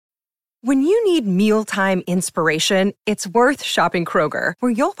When you need mealtime inspiration, it's worth shopping Kroger,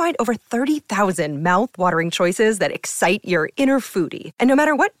 where you'll find over 30,000 mouth-watering choices that excite your inner foodie. And no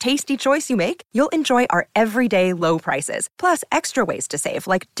matter what tasty choice you make, you'll enjoy our everyday low prices, plus extra ways to save,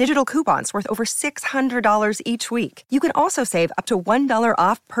 like digital coupons worth over $600 each week. You can also save up to $1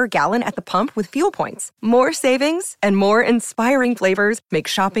 off per gallon at the pump with fuel points. More savings and more inspiring flavors make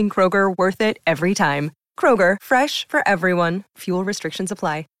shopping Kroger worth it every time. Kroger, fresh for everyone. Fuel restrictions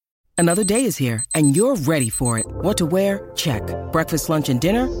apply. Another day is here, and you're ready for it. What to wear? Check. Breakfast, lunch, and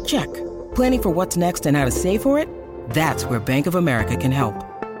dinner? Check. Planning for what's next and how to save for it? That's where Bank of America can help.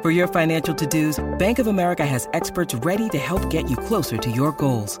 For your financial to-dos, Bank of America has experts ready to help get you closer to your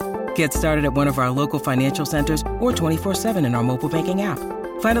goals. Get started at one of our local financial centers or 24/7 in our mobile banking app.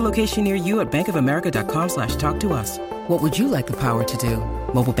 Find a location near you at bankofamerica.com/talktous. What would you like the power to do?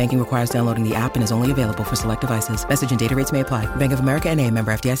 Mobile banking requires downloading the app and is only available for select devices. Message and data rates may apply. Bank of America N.A.,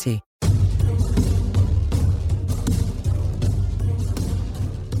 member FDIC.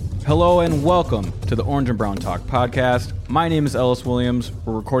 Hello and welcome to the Orange and Brown Talk podcast. My name is Ellis Williams.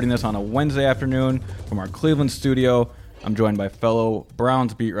 We're recording this on a Wednesday afternoon from our Cleveland studio. I'm joined by fellow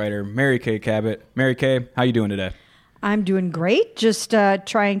Browns beat writer Mary Kay Cabot. Mary Kay, how you doing today? I'm doing great. Just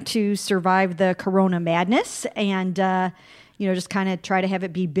trying to survive the corona madness and, just kind of try to have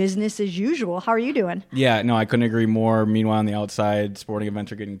it be business as usual. How are you doing? Yeah, no, I couldn't agree more. Meanwhile, on the outside, sporting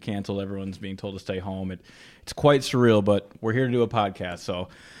events are getting canceled. Everyone's being told to stay home. It's quite surreal, but we're here to do a podcast, so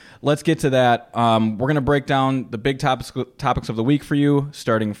let's get to that. We're going to break down the big topics of the week for you,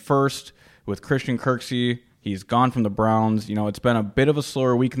 starting first with Christian Kirksey. He's gone from the Browns. You know, it's been a bit of a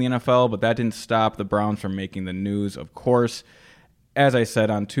slower week in the NFL, but that didn't stop the Browns from making the news, of course. As I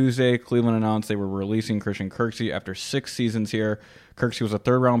said, on Tuesday, Cleveland announced they were releasing Christian Kirksey after 6 seasons here. Kirksey was a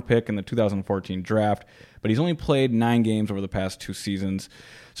third-round pick in the 2014 draft, but he's only played 9 games over the past 2 seasons.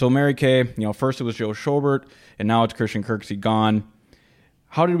 So, Mary Kay, first it was Joe Schobert, and now it's Christian Kirksey gone.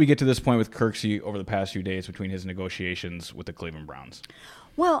 How did we get to this point with Kirksey over the past few days between his negotiations with the Cleveland Browns?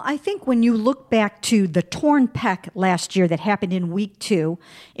 Well, I think when you look back to the torn pec last year that happened in week 2,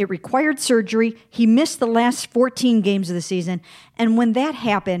 it required surgery. He missed the last 14 games of the season. And when that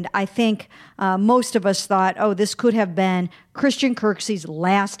happened, I think most of us thought, this could have been Christian Kirksey's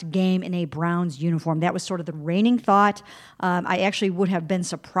last game in a Browns uniform. That was sort of the reigning thought. I actually would have been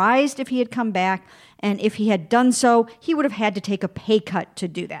surprised if he had come back. And if he had done so, he would have had to take a pay cut to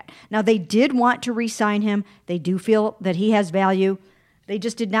do that. Now, they did want to re-sign him. They do feel that he has value. They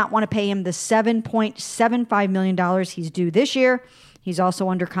just did not want to pay him the $7.75 million he's due this year. He's also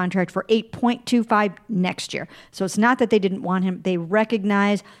under contract for $8.25 next year. So it's not that they didn't want him. They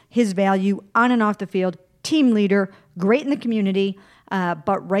recognize his value on and off the field, team leader, great in the community.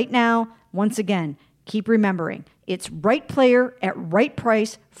 But right now, once again, keep remembering, it's right player at right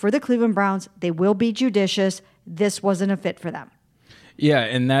price for the Cleveland Browns. They will be judicious. This wasn't a fit for them. Yeah,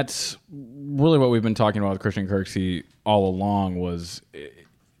 and that's really what we've been talking about with Christian Kirksey all along was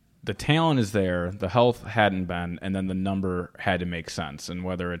the talent is there, the health hadn't been, and then the number had to make sense. And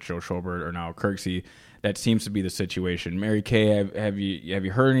whether it's Joe Schobert or now Kirksey, that seems to be the situation. Mary Kay, have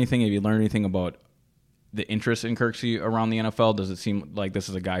you heard anything? Have you learned anything about the interest in Kirksey around the NFL? Does it seem like this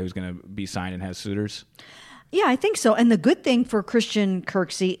is a guy who's going to be signed and has suitors? Yeah, I think so. And the good thing for Christian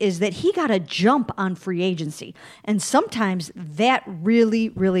Kirksey is that he got a jump on free agency. And sometimes that really,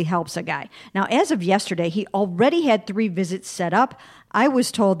 really helps a guy. Now, as of yesterday, he already had 3 visits set up. I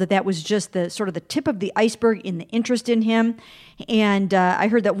was told that was just the sort of the tip of the iceberg in the interest in him. And I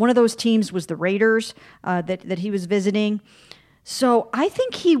heard that one of those teams was the Raiders that he was visiting. So I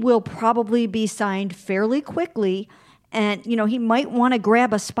think he will probably be signed fairly quickly. And, he might want to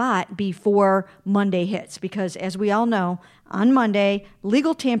grab a spot before Monday hits because, as we all know, on Monday,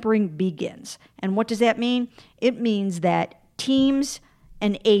 legal tampering begins. And what does that mean? It means that teams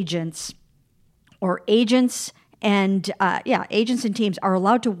and agents and teams are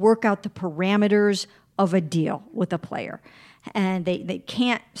allowed to work out the parameters of a deal with a player. And they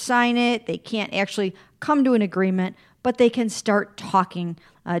can't sign it. They can't actually come to an agreement, but they can start talking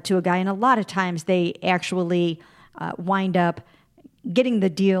to a guy. And a lot of times they actually wind up getting the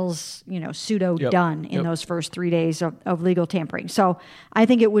deals, done in those first 3 days of legal tampering. So I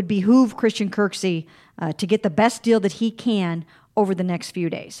think it would behoove Christian Kirksey to get the best deal that he can over the next few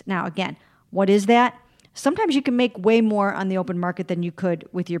days. Now, again, what is that? Sometimes you can make way more on the open market than you could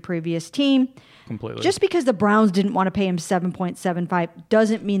with your previous team. Completely. Just because the Browns didn't want to pay him $7.75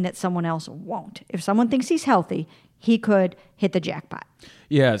 doesn't mean that someone else won't. If someone thinks he's healthy, he could hit the jackpot.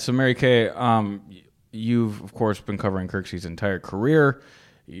 Yeah, so Mary Kay, you've, of course, been covering Kirksey's entire career.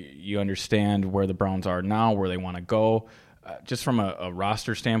 You understand where the Browns are now, where they want to go. just from a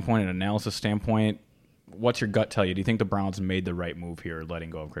roster standpoint, an analysis standpoint, what's your gut tell you? Do you think the Browns made the right move here, letting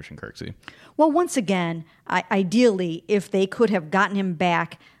go of Christian Kirksey? Well, once again, ideally, if they could have gotten him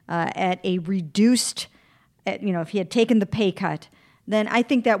back at a reduced, if he had taken the pay cut, then I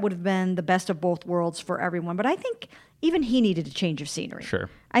think that would have been the best of both worlds for everyone. But I think even he needed a change of scenery. Sure.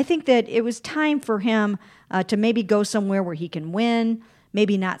 I think that it was time for him to maybe go somewhere where he can win,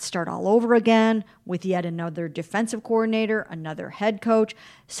 maybe not start all over again with yet another defensive coordinator, another head coach.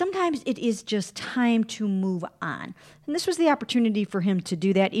 Sometimes it is just time to move on. And this was the opportunity for him to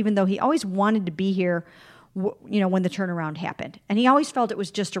do that, even though he always wanted to be here when the turnaround happened. And he always felt it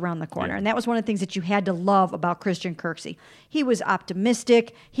was just around the corner. Yeah. And that was one of the things that you had to love about Christian Kirksey. He was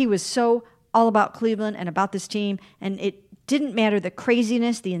optimistic. He was so all about Cleveland and about this team. And it didn't matter the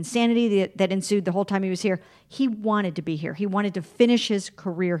craziness, the insanity that ensued the whole time he was here. He wanted to be here. He wanted to finish his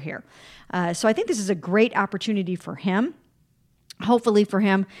career here. So I think this is a great opportunity for him. Hopefully for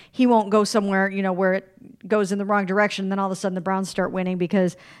him, he won't go somewhere, where it goes in the wrong direction. Then all of a sudden the Browns start winning,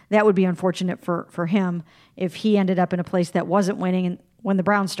 because that would be unfortunate for him if he ended up in a place that wasn't winning and when the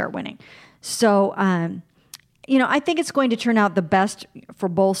Browns start winning. So, I think it's going to turn out the best for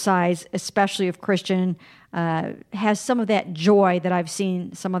both sides, especially if Christian has some of that joy that I've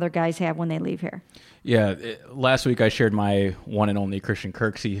seen some other guys have when they leave here. Yeah, last week I shared my one and only Christian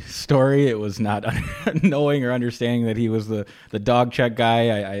Kirksey story. It was not knowing or understanding that he was the dog check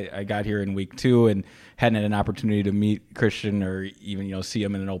guy. I got here in week 2 and hadn't had an opportunity to meet Christian or even see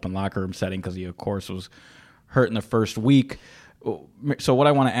him in an open locker room setting, because he, of course, was hurt in the first week. So what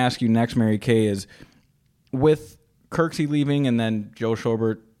I want to ask you next, Mary Kay, is with Kirksey leaving and then Joe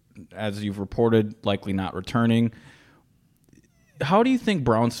Schobert, as you've reported, likely not returning, how do you think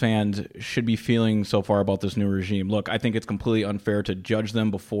Browns fans should be feeling so far about this new regime? Look, I think it's completely unfair to judge them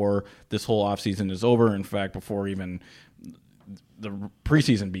before this whole offseason is over. In fact, before even the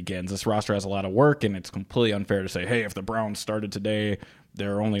preseason begins. This roster has a lot of work, and it's completely unfair to say, hey, if the Browns started today,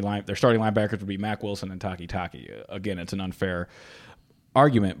 their starting linebackers would be Mack Wilson and Taki Taki. Again, it's an unfair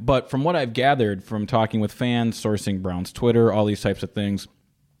argument. But from what I've gathered from talking with fans, sourcing Browns Twitter, all these types of things,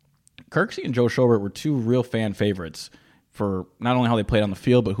 Kirksey and Joe Schobert were two real fan favorites for not only how they played on the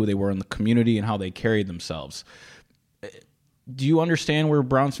field, but who they were in the community and how they carried themselves. Do you understand where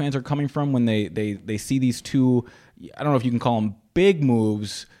Browns fans are coming from when they see these two, I don't know if you can call them big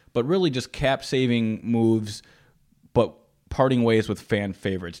moves, but really just cap-saving moves, but parting ways with fan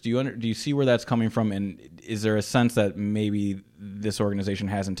favorites? Do you see where that's coming from? And is there a sense that maybe this organization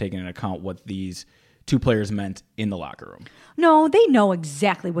hasn't taken into account what these two players meant in the locker room? No, they know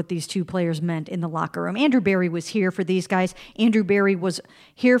exactly what these two players meant in the locker room. Andrew Berry was here for these guys. Andrew Berry was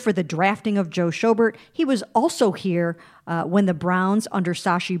here for the drafting of Joe Schobert. He was also here when the Browns, under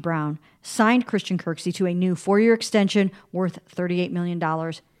Sashi Brown, signed Christian Kirksey to a new 4-year extension worth $38 million,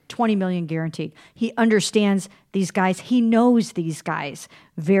 $20 million guaranteed. He understands these guys. He knows these guys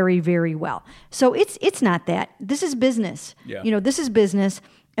very, very well. So it's not that. This is business. Yeah. This is business.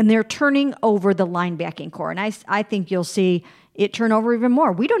 And they're turning over the linebacking core. And I think you'll see it turn over even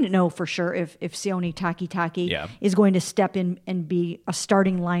more. We don't know for sure if Sione Takitaki is going to step in and be a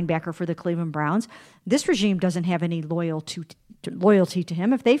starting linebacker for the Cleveland Browns. This regime doesn't have any loyalty to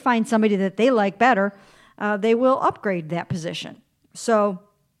him. If they find somebody that they like better, they will upgrade that position. So,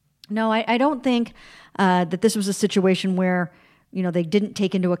 no, I don't think that this was a situation where, they didn't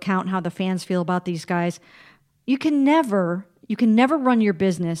take into account how the fans feel about these guys. You can never run your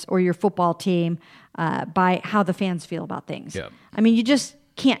business or your football team by how the fans feel about things. Yeah. I mean, you just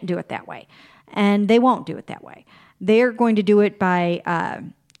can't do it that way. And they won't do it that way. They're going to do it by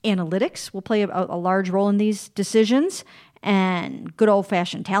analytics will play a large role in these decisions, and good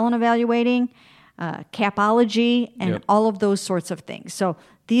old-fashioned talent evaluating, capology, and all of those sorts of things. So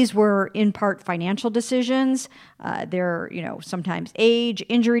these were in part financial decisions. They're, sometimes age,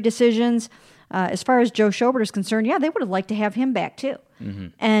 injury decisions. As far as Joe Schobert is concerned, they would have liked to have him back too. Mm-hmm.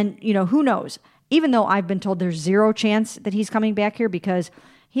 And, who knows? Even though I've been told there's zero chance that he's coming back here, because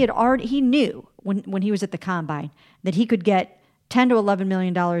he knew when he was at the Combine that he could get $10 to $11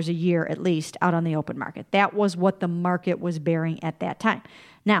 million a year at least out on the open market. That was what the market was bearing at that time.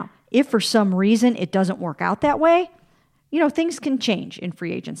 Now, if for some reason it doesn't work out that way, things can change in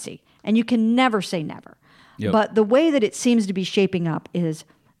free agency, and you can never say never. Yep. But the way that it seems to be shaping up is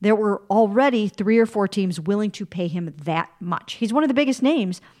there were already 3 or 4 teams willing to pay him that much. He's one of the biggest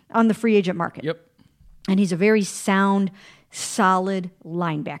names on the free agent market. Yep. And he's a very sound, solid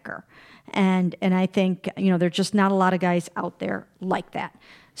linebacker. And I think, there's just not a lot of guys out there like that.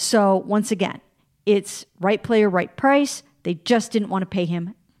 So once again, it's right player, right price. They just didn't want to pay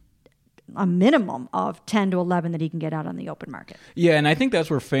him a minimum of 10 to 11 that he can get out on the open market. Yeah, and I think that's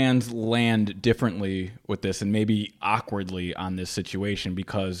where fans land differently with this and maybe awkwardly on this situation,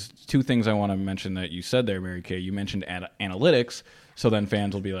 because two things I want to mention that you said there, Mary Kay. You mentioned analytics, so then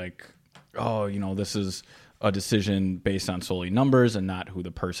fans will be like, oh, this is a decision based on solely numbers and not who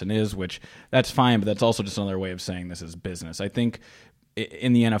the person is, which that's fine, but that's also just another way of saying this is business. I think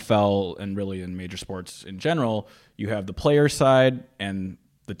in the NFL and really in major sports in general, you have the player side and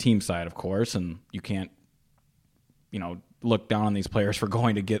the team side, of course, and you can't, look down on these players for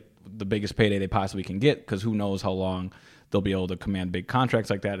going to get the biggest payday they possibly can get, because who knows how long they'll be able to command big contracts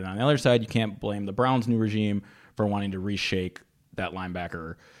like that. And on the other side, you can't blame the Browns' new regime for wanting to reshake that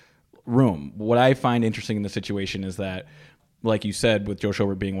linebacker room. What I find interesting in the situation is that, like you said, with Joe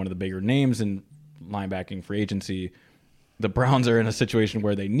Schobert being one of the bigger names in linebacking free agency, the Browns are in a situation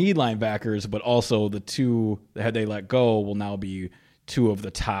where they need linebackers, but also the two that they let go will now be two of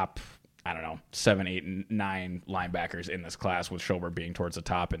the top, 7, 8, and 9 linebackers in this class, with Schobert being towards the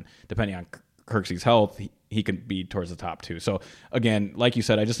top. And depending on Kirksey's health, he can be towards the top too. So again, like you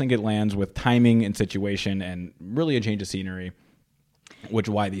said, I just think it lands with timing and situation and really a change of scenery, which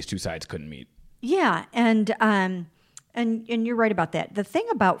is why these two sides couldn't meet. Yeah, and you're right about that. The thing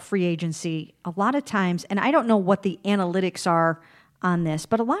about free agency, a lot of times, and I don't know what the analytics are on this,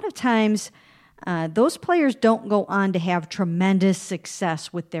 but a lot of times those players don't go on to have tremendous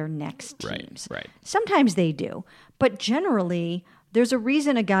success with their next teams. Right. Sometimes they do, but generally there's a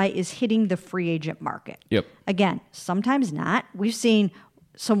reason a guy is hitting the free agent market. Yep. Again, sometimes not. We've seen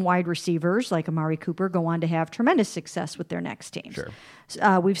some wide receivers like Amari Cooper go on to have tremendous success with their next teams.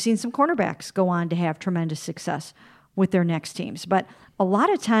 Sure. We've seen some cornerbacks go on to have tremendous success with their next teams. But a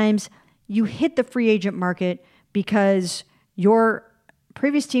lot of times you hit the free agent market because your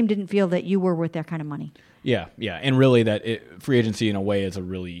previous team didn't feel that you were worth that kind of money. Yeah. And really free agency in a way is a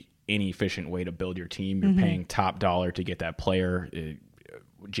really inefficient way to build your team. You're paying top dollar to get that player.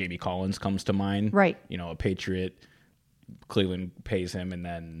 Jamie Collins comes to mind. Right. A Patriot. Cleveland pays him, and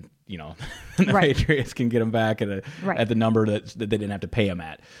then the Patriots can get him back at the number that they didn't have to pay him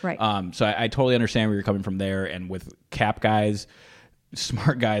at. Right. So I totally understand where you're coming from there. And with cap guys,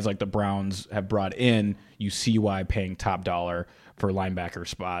 smart guys like the Browns have brought in, you see why paying top dollar for linebacker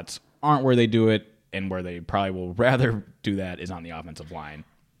spots aren't where they do it, and where they probably will rather do that is on the offensive line.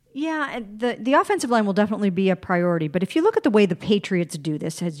 Yeah, the offensive line will definitely be a priority. But if you look at the way the Patriots do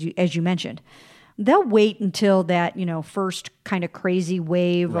this, as you mentioned, they'll wait until that first kind of crazy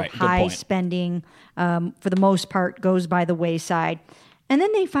wave of high spending, for the most part, goes by the wayside, and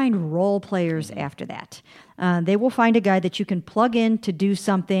then they find role players after that. They will find a guy that you can plug in to do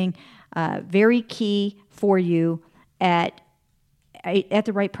something very key for you at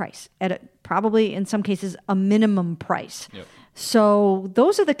the right price, probably in some cases a minimum price. Yep. So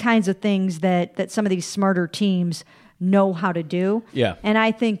those are the kinds of things that some of these smarter teams know how to do. Yeah. And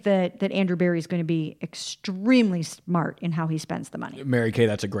I think that Andrew Berry is going to be extremely smart in how he spends the money. Mary Kay,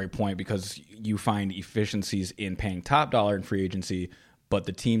 that's a great point, because you find efficiencies in paying top dollar in free agency, but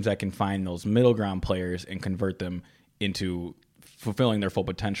the teams that can find those middle ground players and convert them into fulfilling their full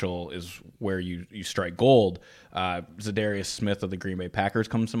potential is where you strike gold. Zadarius Smith of the Green Bay Packers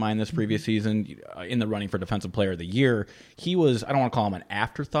comes to mind this previous season, in the running for Defensive Player of the Year. He was, I don't want to call him an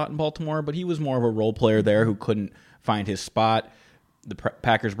afterthought in Baltimore, but he was more of a role player there who couldn't find his spot. The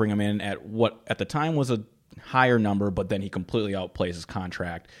Packers bring him in at what at the time was a higher number, but then he completely outplays his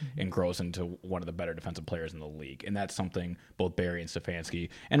contract and grows into one of the better defensive players in the league. And that's something both Barry and Stefanski,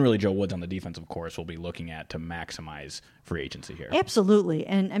 and really Joe Woods on the defensive course, will be looking at to maximize free agency here. Absolutely.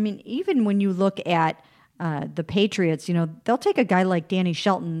 And I mean, even when you look at the Patriots, they'll take a guy like Danny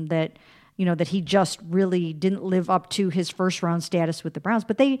Shelton that he just really didn't live up to his first round status with the Browns,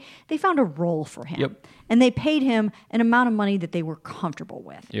 but they found a role for him. Yep. And they paid him an amount of money that they were comfortable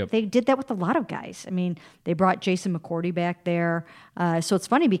with. Yep. They did that with a lot of guys. I mean, they brought Jason McCourty back there. So it's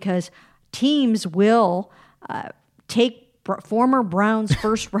funny because teams will take former Browns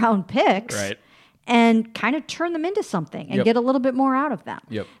first round picks Right. and kind of turn them into something and Yep. get a little bit more out of them.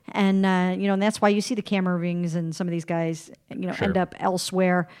 Yep. And, and that's why you see the Cam Irvings and some of these guys, Sure. end up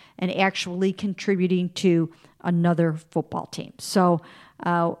elsewhere and actually contributing to another football team. So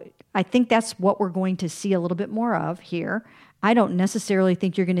I think that's what we're going to see a little bit more of here. I don't necessarily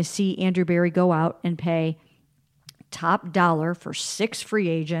think you're going to see Andrew Berry go out and pay top dollar for 6 free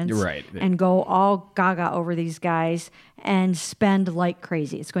agents, Right. and go all gaga over these guys and spend like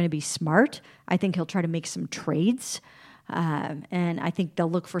crazy. It's going to be smart. I think he'll try to make some trades, and I think they'll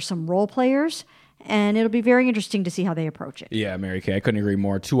look for some role players, and it'll be very interesting to see how they approach it. Yeah, Mary Kay, I couldn't agree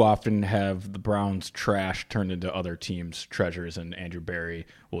more. Too often have the Browns' trash turned into other teams' treasures, and Andrew Berry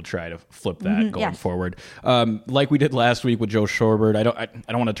will try to flip that going forward. Like we did last week with Joe Shorbert. I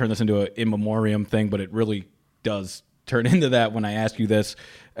don't want to turn this into an in memoriam thing, but it really does turn into that when I ask you this.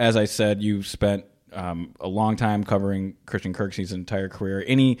 As I said, you spent a long time covering Christian Kirksey's entire career.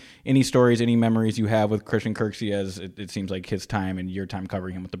 Any stories, any memories you have with Christian Kirksey, as it seems like his time and your time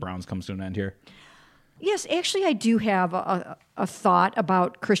covering him with the Browns comes to an end here? Yes, actually, I do have a thought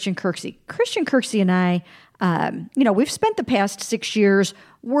about Christian Kirksey. Christian Kirksey and I, we've spent the past 6 years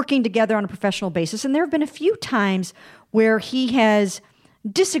working together on a professional basis, and there have been a few times where he has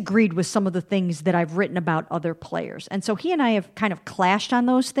disagreed with some of the things that I've written about other players. And so he and I have kind of clashed on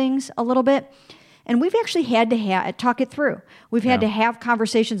those things a little bit. And we've actually had to talk it through. We've had to have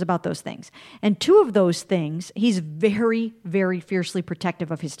conversations about those things. And two of those things, he's very, very fiercely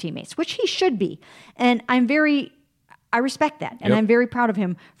protective of his teammates, which he should be. And I respect that. And I'm very proud of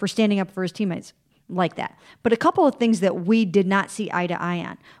him for standing up for his teammates like that. But a couple of things that we did not see eye to eye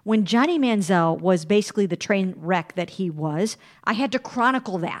on. When Johnny Manziel was basically the train wreck that he was, I had to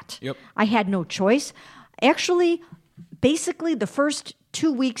chronicle that. Yep. I had no choice. Actually, basically the first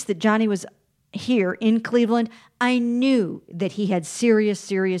 2 weeks that Johnny was here in Cleveland, I knew that he had serious,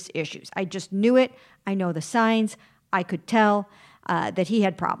 serious issues. I just knew it. I know the signs. I could tell that he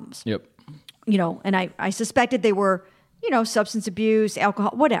had problems. Yep. And I suspected they were, substance abuse,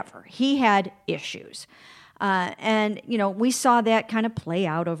 alcohol, whatever. He had issues. And we saw that kind of play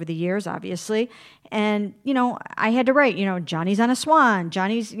out over the years, obviously. And, I had to write, Johnny's on a swan.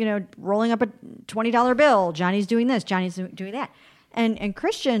 Johnny's, rolling up a $20 bill. Johnny's doing this. Johnny's doing that. And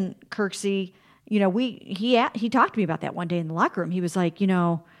Christian Kirksey, he talked to me about that one day in the locker room. He was like,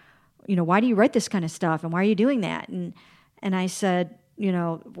 why do you write this kind of stuff, and why are you doing that? And I said,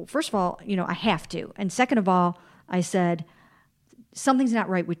 well, first of all, I have to, and second of all, I said, something's not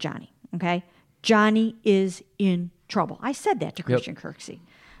right with Johnny. Okay, Johnny is in trouble. I said that to Christian Kirksey.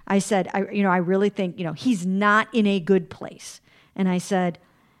 I said, I really think, he's not in a good place. And I said,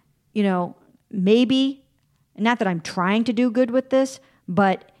 maybe, not that I'm trying to do good with this,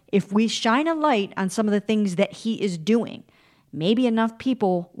 but if we shine a light on some of the things that he is doing, maybe enough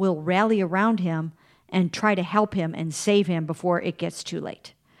people will rally around him and try to help him and save him before it gets too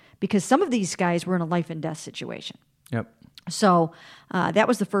late. Because some of these guys were in a life and death situation. Yep. So that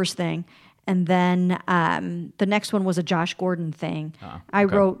was the first thing. And then the next one was a Josh Gordon thing. I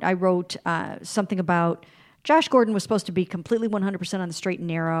wrote something about Josh Gordon was supposed to be completely 100% on the straight and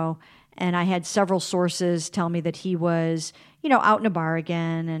narrow. And I had several sources tell me that he was, out in a bar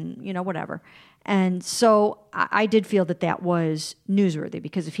again and, whatever. And so I did feel that was newsworthy,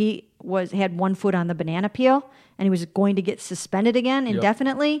 because if he had one foot on the banana peel and he was going to get suspended again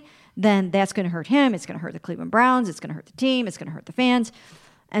indefinitely, then that's going to hurt him. It's going to hurt the Cleveland Browns. It's going to hurt the team. It's going to hurt the fans.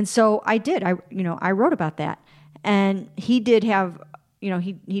 And so I did. I wrote about that. And he did have,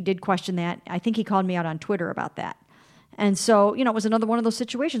 he did question that. I think he called me out on Twitter about that. And so, it was another one of those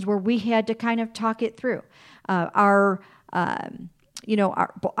situations where we had to kind of talk it through. Our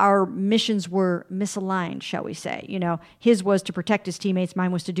missions were misaligned, shall we say. His was to protect his teammates.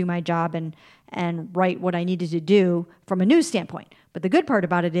 Mine was to do my job and write what I needed to do from a news standpoint. But the good part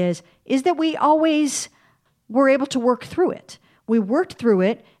about it is that we always were able to work through it. We worked through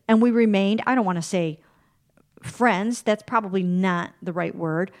it, and we remained, I don't want to say friends. That's probably not the right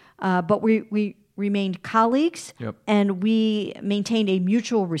word. But we remained colleagues, and we maintained a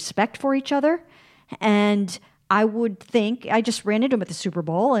mutual respect for each other. And I would think, I just ran into him at the Super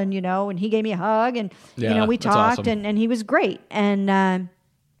Bowl, and and he gave me a hug, and we talked, awesome. and he was great. And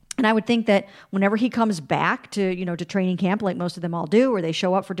I would think that whenever he comes back to training camp, like most of them all do, or they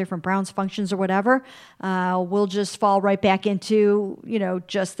show up for different Browns functions or whatever, we'll just fall right back into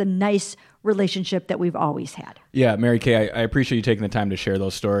just the nice relationship that we've always had. Yeah, Mary Kay, I appreciate you taking the time to share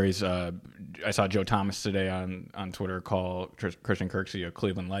those stories. I saw Joe Thomas today on Twitter call Christian Kirksey a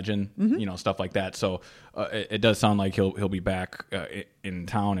Cleveland legend, stuff like that. So it does sound like he'll be back in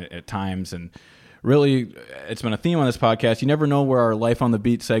town at times. And really, it's been a theme on this podcast. You never know where our Life on the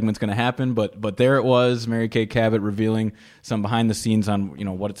Beat segment's going to happen, but there it was, Mary Kay Cabot revealing some behind the scenes on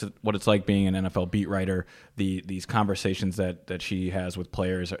what it's like being an NFL beat writer. These conversations that she has with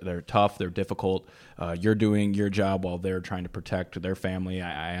players, they're tough, they're difficult. You're doing your job while they're trying to protect their family.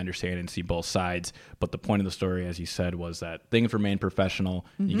 I understand and see both sides, but the point of the story, as you said, was that things remain professional.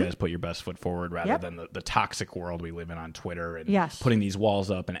 You guys put your best foot forward rather than the toxic world we live in on Twitter and putting these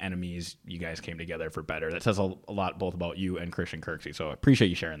walls up and enemies. You guys came together together for better. That says a lot both about you and Christian Kirksey. So I appreciate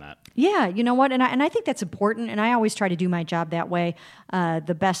you sharing that. Yeah, you know what? And I think that's important. And I always try to do my job that way,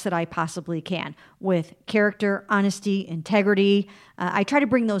 the best that I possibly can, with character, honesty, integrity. I try to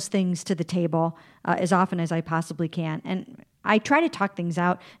bring those things to the table as often as I possibly can. And I try to talk things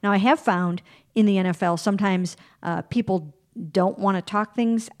out. Now, I have found in the NFL sometimes people don't want to talk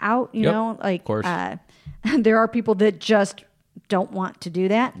things out, you know, like of course. There are people that just don't want to do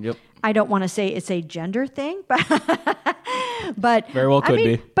that. Yep. I don't want to say it's a gender thing, but very well could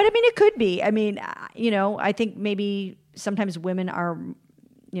be. But I mean, it could be. I mean, you know, I think maybe sometimes women are,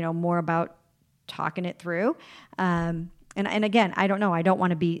 you know, more about talking it through. And again, I don't know. I don't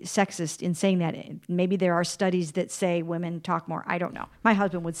want to be sexist in saying that. Maybe there are studies that say women talk more. I don't know. My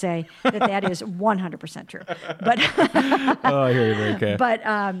husband would say that is 100% true. But oh, I hear you, Mary Kay.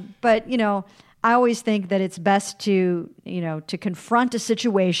 But you know, I always think that it's best to, you know, to confront a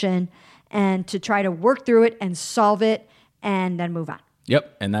situation and to try to work through it and solve it and then move on.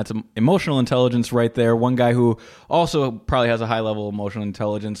 Yep, and that's emotional intelligence right there. One guy who also probably has a high level of emotional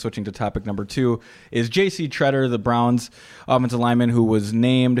intelligence, switching to topic number 2, is J.C. Tretter, the Browns offensive lineman who was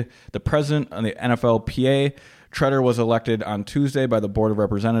named the president of the NFLPA. Tretter was elected on Tuesday by the Board of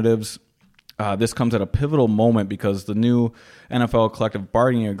Representatives. This comes at a pivotal moment because the new NFL collective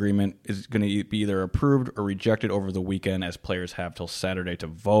bargaining agreement is going to be either approved or rejected over the weekend, as players have till Saturday to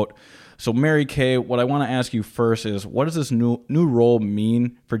vote. So, Mary Kay, what I want to ask you first is, what does this new role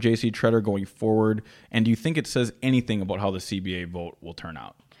mean for J.C. Tretter going forward? And do you think it says anything about how the CBA vote will turn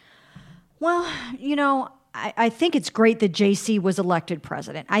out? Well, you know, I think it's great that J.C. was elected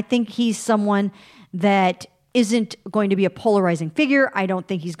president. I think he's someone that isn't going to be a polarizing figure. I don't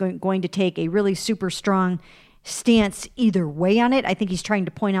think he's going to take a really super strong stance either way on it. I think he's trying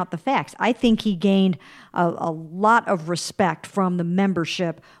to point out the facts. I think he gained a lot of respect from the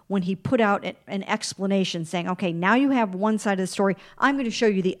membership when he put out an explanation saying, okay, now you have one side of the story. I'm going to show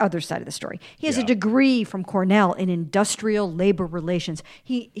you the other side of the story. He has a degree from Cornell in industrial labor relations.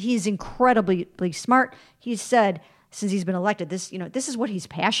 He's incredibly smart. He said, since he's been elected, this is what he's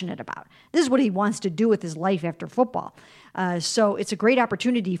passionate about. This is what he wants to do with his life after football. So it's a great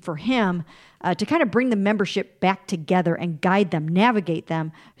opportunity for him to kind of bring the membership back together and guide them, navigate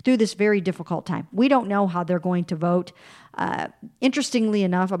them through this very difficult time. We don't know how they're going to vote. Interestingly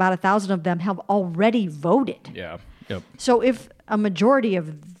enough, about 1,000 of them have already voted. Yeah. Yep. So if a majority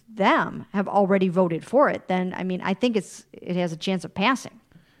of them have already voted for it, then I think it has a chance of passing,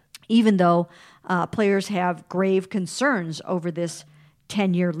 even though players have grave concerns over this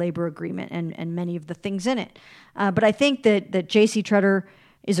 10-year labor agreement and many of the things in it. But I think that J.C. Tretter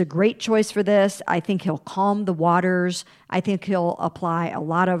is a great choice for this. I think he'll calm the waters. I think he'll apply a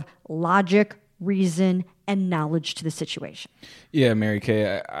lot of logic, reason, and knowledge to the situation. Yeah, Mary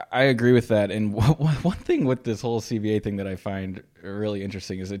Kay, I agree with that. And one thing with this whole CBA thing that I find really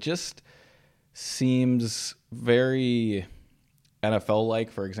interesting is it just seems very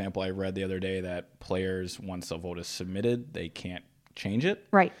NFL-like. For example, I read the other day that players, once a vote is submitted, they can't change it.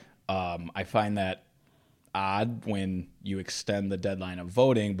 Right. I find that odd when you extend the deadline of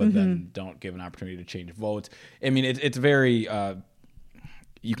voting, but then don't give an opportunity to change votes. I mean, it's very.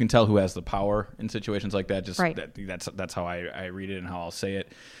 You can tell who has the power in situations like that. Just right. That's how I read it and how I'll say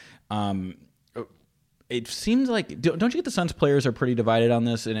it. It seems like don't you get the sense players are pretty divided on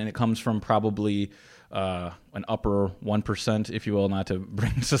this, and it comes from probably an upper 1%, if you will, not to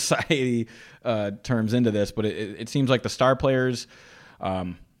bring society terms into this, but it seems like the star players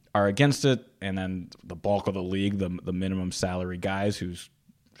are against it, and then the bulk of the league, the minimum salary guys whose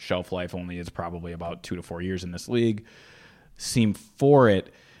shelf life only is probably about 2 to 4 years in this league, seem for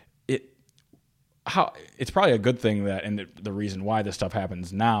it. It's probably a good thing that, and the reason why this stuff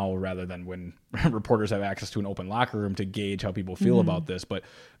happens now rather than when reporters have access to an open locker room to gauge how people feel about this. But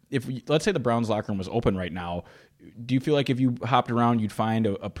let's say the Browns locker room was open right now, do you feel like if you hopped around, you'd find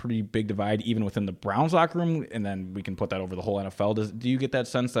a pretty big divide even within the Browns locker room? And then we can put that over the whole NFL. Do you get that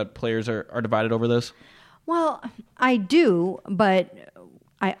sense that players are divided over this? Well, I do, but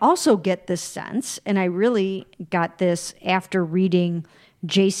I also get this sense, and I really got this after reading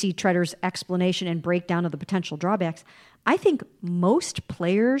J.C. Tretter's explanation and breakdown of the potential drawbacks. I think most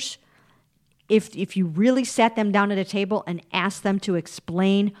players, if you really sat them down at a table and asked them to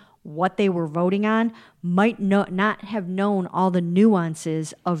explain what they were voting on, might not have known all the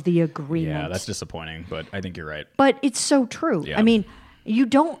nuances of the agreement. Yeah, that's disappointing, but I think you're right. But it's so true. Yeah. I mean, you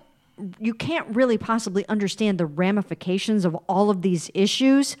don't can't really possibly understand the ramifications of all of these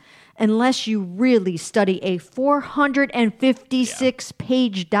issues unless you really study a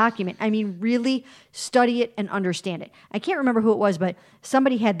 456-page document. I mean, really study it and understand it. I can't remember who it was, but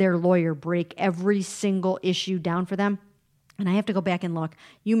somebody had their lawyer break every single issue down for them. And I have to go back and look.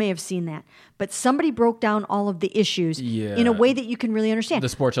 You may have seen that. But somebody broke down all of the issues in a way that you can really understand. The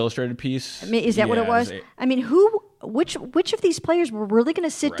Sports Illustrated piece? I mean, is that what it was? I mean, which of these players were really going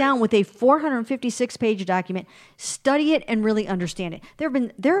to sit down with a 456-page document, study it, and really understand it? There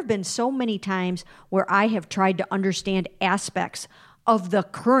have been so many times where I have tried to understand aspects of the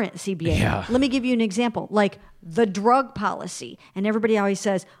current CBA. Yeah. Let me give you an example, like the drug policy. And everybody always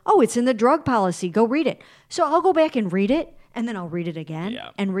says, oh, it's in the drug policy. Go read it. So I'll go back and read it, and then I'll read it again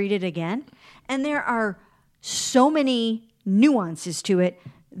and read it again. And there are so many nuances to it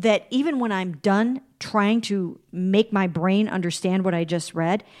that even when I'm done trying to make my brain understand what I just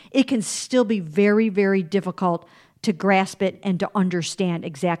read, it can still be very, very difficult to grasp it and to understand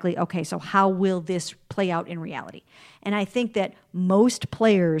exactly, okay, so how will this play out in reality? And I think that most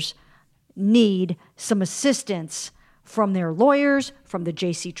players need some assistance from their lawyers, from the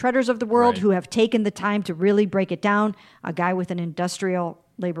J.C. Treaders of the world, who have taken the time to really break it down, a guy with an industrial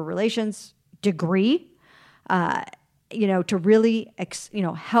labor relations degree, to really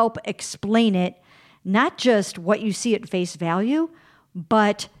help explain it, not just what you see at face value,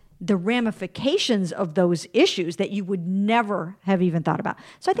 but the ramifications of those issues that you would never have even thought about.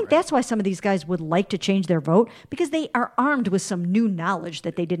 So I think that's why some of these guys would like to change their vote, because they are armed with some new knowledge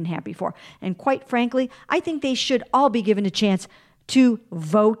that they didn't have before. And quite frankly, I think they should all be given a chance to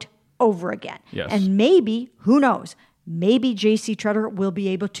vote over again. Yes. And maybe, who knows, maybe J.C. Treader will be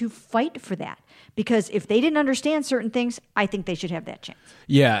able to fight for that. Because if they didn't understand certain things, I think they should have that chance.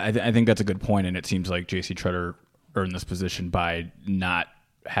 Yeah, I think that's a good point, and it seems like J.C. Treader earned this position by not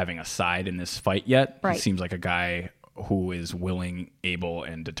having a side in this fight yet. Right. He seems like a guy who is willing, able,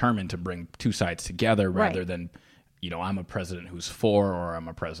 and determined to bring two sides together rather than, I'm a president who's for or I'm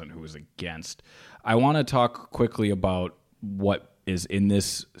a president who's against. I want to talk quickly about what is in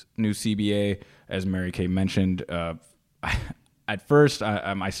this new CBA. As Mary Kay mentioned, at first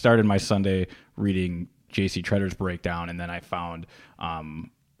I started my Sunday reading J.C. Treader's breakdown, and then I found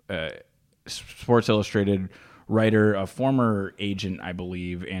Sports Illustrated writer, a former agent, I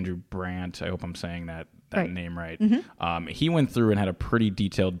believe, Andrew Brandt. I hope I'm saying that name right. Mm-hmm. He went through and had a pretty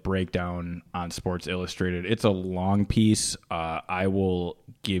detailed breakdown on Sports Illustrated. It's a long piece. I will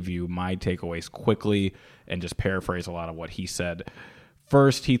give you my takeaways quickly and just paraphrase a lot of what he said.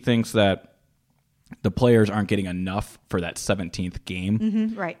 First, he thinks that the players aren't getting enough for that 17th game.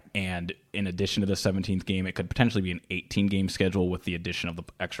 Mm-hmm, right. And in addition to the 17th game, it could potentially be an 18-game schedule with the addition of the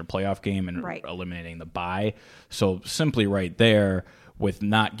extra playoff game and eliminating the bye. So simply right there, with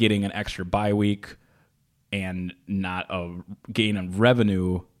not getting an extra bye week and not a gain in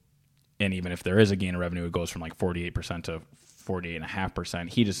revenue, and even if there is a gain in revenue, it goes from like 48% to 48.5%.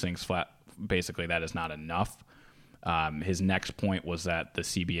 He just thinks basically that is not enough. His next point was that the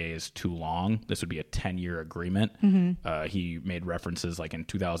CBA is too long. This would be a 10-year agreement. Mm-hmm. He made references like in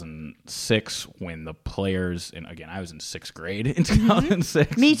 2006 when the players, and again, I was in sixth grade in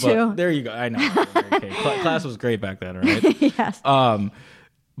 2006. Me too. There you go. I know. Okay. Class was great back then, right? Yes.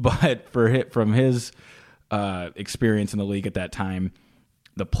 But from his experience in the league at that time,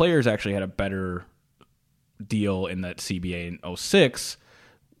 the players actually had a better deal in that CBA in 2006,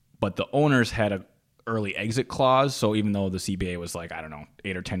 but the owners had a early exit clause. So even though the CBA was like,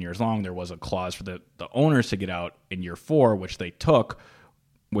 8 or 10 years long, there was a clause for the owners to get out in year 4, which they took,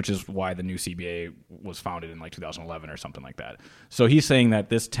 which is why the new CBA was founded in like 2011 or something like that. So he's saying that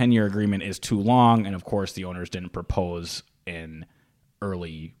this 10-year agreement is too long. And of course the owners didn't propose an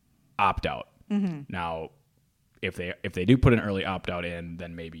early opt-out. Mm-hmm. Now, if they do put an early opt-out in,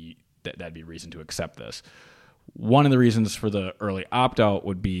 then maybe that'd be reason to accept this. One of the reasons for the early opt-out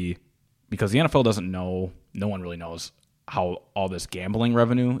would be because the NFL doesn't know, no one really knows how all this gambling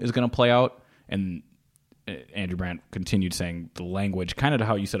revenue is going to play out. And Andrew Brandt continued saying the language, kind of to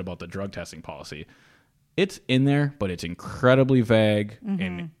how you said about the drug testing policy, it's in there, but it's incredibly vague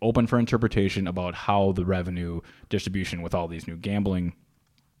and open for interpretation about how the revenue distribution with all these new gambling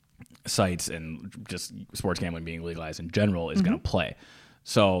sites and just sports gambling being legalized in general is going to play.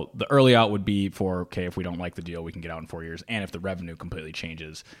 So the early out would be for, okay, if we don't like the deal, we can get out in 4 years. And if the revenue completely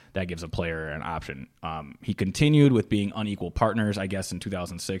changes, that gives a player an option. He continued with being unequal partners, I guess, in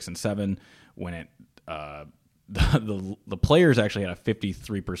 2006 and 2007 when it the players actually had a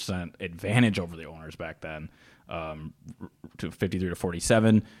 53% advantage over the owners back then, to 53 to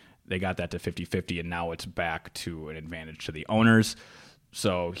 47. They got that to 50-50, and now it's back to an advantage to the owners.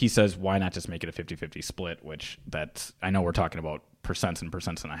 So he says, why not just make it a 50-50 split, I know we're talking about percents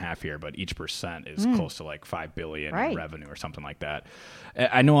and a half here, but each percent is close to like $5 billion in revenue or something like that.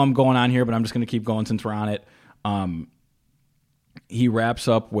 I know I'm going on here, but I'm just going to keep going since we're on it. He wraps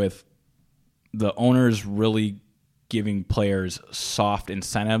up with the owners really giving players soft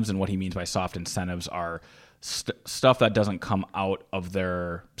incentives, and what he means by soft incentives are stuff that doesn't come out of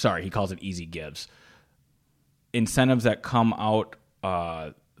their, he calls it easy gives. Incentives that come out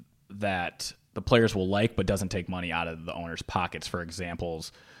that the players will like but doesn't take money out of the owner's pockets. For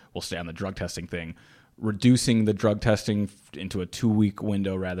examples, we'll stay on the drug testing thing. Reducing the drug testing into a 2-week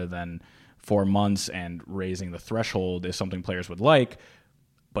window rather than 4 months and raising the threshold is something players would like,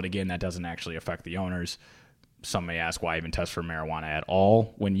 but again, that doesn't actually affect the owners. Some may ask why even test for marijuana at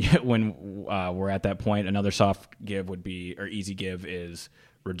all when we're at that point. Another soft give would be, or easy give, is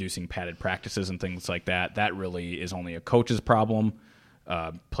reducing padded practices and things like that. That really is only a coach's problem.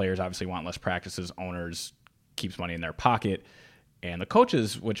 Players obviously want less practices. Owners keeps money in their pocket. And the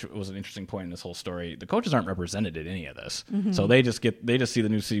coaches, which was an interesting point in this whole story, the coaches aren't represented in any of this. Mm-hmm. So they just see the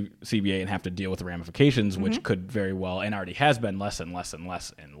new CBA and have to deal with the ramifications, which could very well, and already has been, less and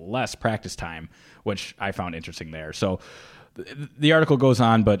less practice time, which I found interesting there. So the article goes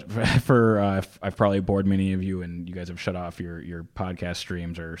on, but I've probably bored many of you, and you guys have shut off your podcast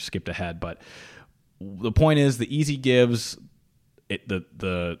streams or skipped ahead. But the point is, the easy gives.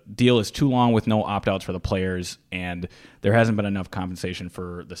 The deal is too long with no opt-outs for the players, and there hasn't been enough compensation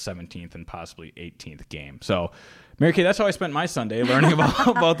for the 17th and possibly 18th game. So, Mary Kay, that's how I spent my Sunday, learning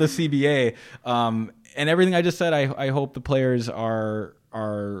about the CBA. And everything I just said, I hope the players are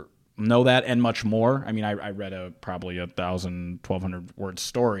know that and much more. I mean, I read probably 1,200 word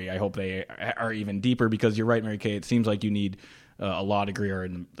story. I hope they are even deeper, because you're right, Mary Kay, it seems like you need a law degree, or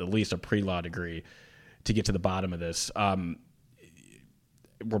at least a pre-law degree, to get to the bottom of this.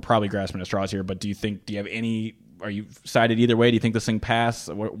 We're probably grasping at straws here, but do you have are you sided either way? Do you think this thing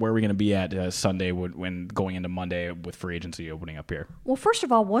passed? Where are we going to be at Sunday when going into Monday with free agency opening up here? Well, first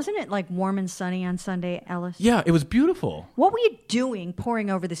of all, wasn't it like warm and sunny on Sunday, Ellis? Yeah, it was beautiful. What were you doing pouring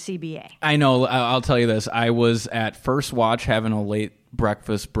over the CBA? I know. I'll tell you this. I was at First Watch having a late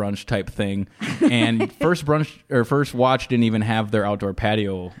breakfast brunch type thing, and First Watch didn't even have their outdoor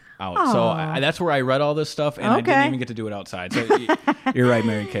patio out. Oh. So that's where I read all this stuff, and I didn't even get to do it outside. So you're right,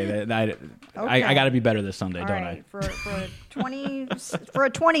 Mary Kay. I got to be better this Sunday, don't I? For a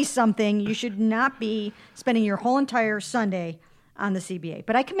 20-something, you should not be spending your whole entire Sunday on the CBA.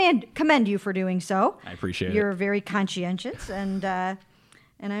 But I commend you for doing so. I appreciate it. You're very conscientious, and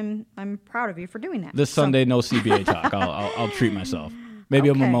I'm proud of you for doing that. This Sunday, no CBA talk. I'll treat myself. Maybe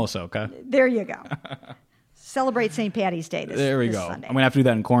a mimosa. Okay. There you go. Celebrate St. Patty's Day this There we go. Sunday. I'm going to have to do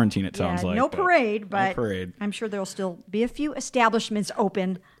that in quarantine, it sounds like. No parade, but no parade. I'm sure there will still be a few establishments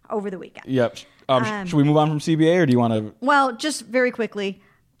open over the weekend. Yep. Should we move on from CBA, or do you want to? Well, just very quickly,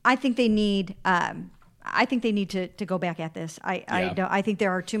 I think they need to go back at this. I think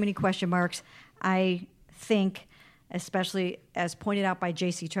there are too many question marks. I think, especially as pointed out by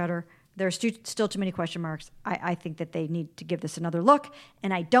J.C. Tretter, there's still too many question marks. I think that they need to give this another look,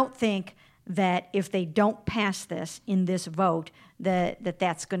 and I don't think that if they don't pass this in this vote,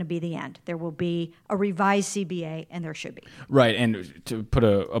 that's going to be the end. There will be a revised CBA, and there should be. Right, and to put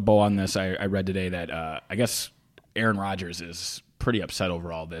a bow on this, I read today that I guess Aaron Rodgers is pretty upset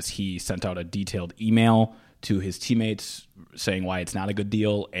over all this. He sent out a detailed email to his teammates saying why it's not a good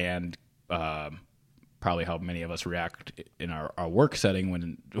deal, and probably how many of us react in our work setting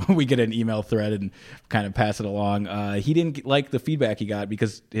when we get an email thread and kind of pass it along. He didn't like the feedback he got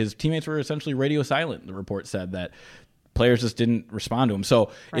because his teammates were essentially radio silent. The report said that players just didn't respond to him. So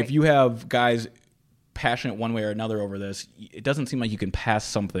if you have guys passionate one way or another over this, it doesn't seem like you can pass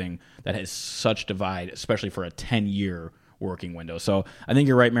something that has such divide, especially for a 10-year working window. So I think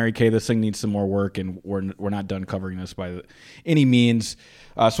you're right, Mary Kay. This thing needs some more work, and we're not done covering this by any means.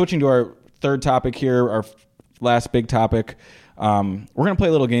 Switching to our third topic here, our last big topic. We're going to play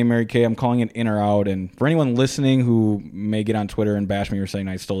a little game, Mary Kay. I'm calling it In or Out. And for anyone listening who may get on Twitter and bash me or saying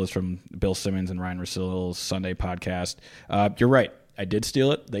I stole this from Bill Simmons and Ryan Russillo's Sunday podcast, you're right. I did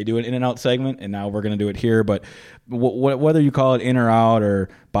steal it. They do an In and Out segment, and now we're going to do it here. But whether you call it In or Out or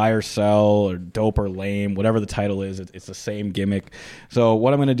Buy or Sell or Dope or Lame, whatever the title is, it's the same gimmick. So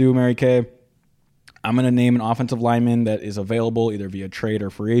what I'm going to do, Mary Kay, I'm going to name an offensive lineman that is available either via trade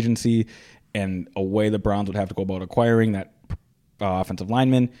or free agency, and a way the Browns would have to go about acquiring that offensive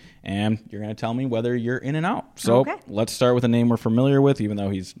lineman, and you're going to tell me whether you're in and out. So let's start with a name we're familiar with, even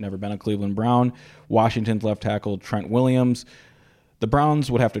though he's never been a Cleveland Brown. Washington's left tackle Trent Williams. The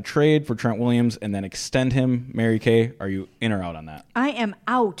Browns would have to trade for Trent Williams and then extend him. Mary Kay, are you in or out on that? I am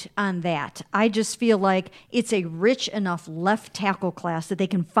out on that. I just feel like it's a rich enough left tackle class that they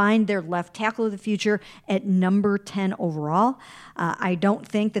can find their left tackle of the future at number 10 overall. I don't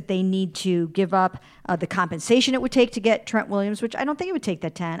think that they need to give up the compensation it would take to get Trent Williams, which I don't think it would take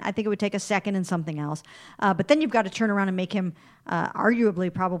that 10. I think it would take a second and something else. But then you've got to turn around and make him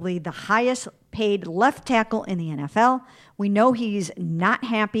arguably probably the highest paid left tackle in the NFL. We know he's not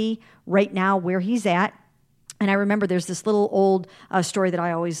happy right now where he's at. And I remember there's this little old story that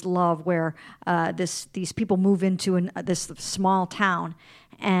I always love where these people move into this small town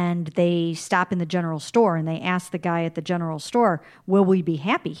and they stop in the general store and they ask the guy at the general store, will we be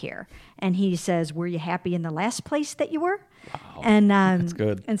happy here? And he says, were you happy in the last place that you were? Wow, and that's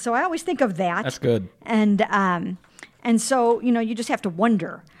good. And so I always think of that. That's good. And so, you just have to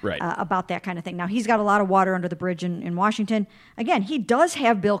wonder right. About that kind of thing. Now, he's got a lot of water under the bridge in Washington. Again, he does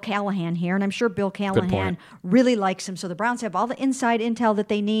have Bill Callahan here, and I'm sure Bill Callahan really likes him. So the Browns have all the inside intel that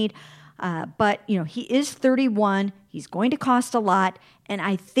they need. But, he is 31. He's going to cost a lot, and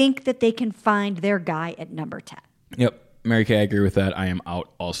I think that they can find their guy at number 10. Yep. Mary Kay, I agree with that. I am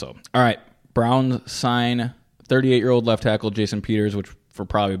out also. All right. Browns sign 38-year-old left tackle Jason Peters, which will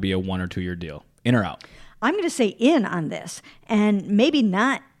probably be a 1 or 2 year deal. In or out? I'm going to say in on this, and maybe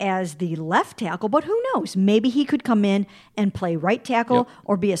not as the left tackle, but who knows? Maybe he could come in and play right tackle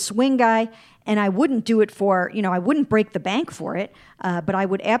or be a swing guy, and I wouldn't do it for, I wouldn't break the bank for it, but I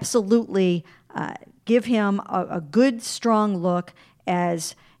would absolutely give him a good, strong look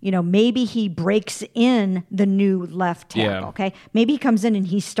as, maybe he breaks in the new left tackle, okay? Maybe he comes in and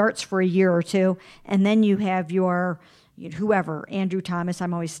he starts for a year or two, and then you have your, whoever, Andrew Thomas.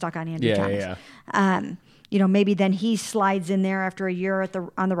 I'm always stuck on Andrew Thomas. Maybe then he slides in there after a year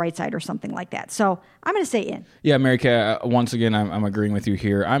on the right side or something like that. So I'm going to say in. Yeah, Mary Kay, once again, I'm agreeing with you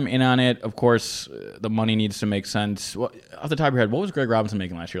here. I'm in on it. Of course, the money needs to make sense. Well, off the top of your head, what was Greg Robinson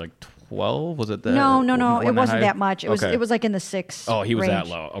making last year? Like 12? Was it that? No. It wasn't that much. It was like in the 6. Oh, he was range.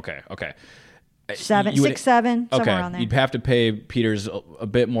 that low. Okay. 7, 6, 7, somewhere around there. You'd have to pay Peters a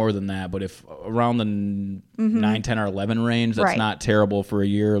bit more than that, but if around the 9, 10, or 11 range, that's not terrible for a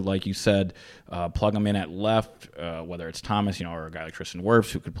year. Like you said, plug him in at left, whether it's Thomas, or a guy like Tristan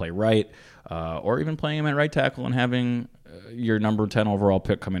Wirfs who could play right, or even playing him at right tackle and having your number 10 overall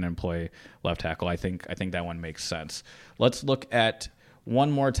pick come in and play left tackle. I think that one makes sense. Let's look at one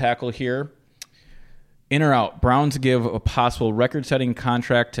more tackle here. In or out, Browns give a possible record-setting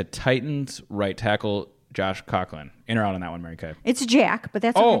contract to Titans right tackle Josh Coughlin. In or out on that one, Mary Kay? It's Jack, but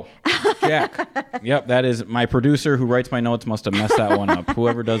that's okay. Jack. Yep, that is my producer who writes my notes must have messed that one up.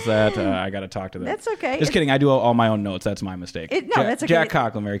 Whoever does that, I got to talk to them. That's okay. Just kidding. I do all my own notes. That's my mistake. That's okay. Jack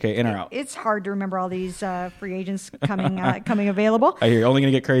Coughlin, Mary Kay. In or out? It's hard to remember all these free agents coming available. I hear you're only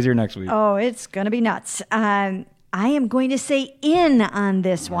going to get crazier next week. Oh, it's going to be nuts. I am going to say in on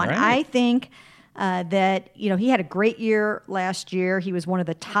this one. Right. I think that, he had a great year last year. He was one of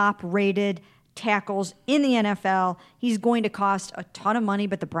the top-rated tackles in the NFL. He's going to cost a ton of money,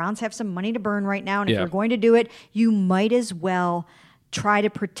 but the Browns have some money to burn right now, and if you're going to do it, you might as well try to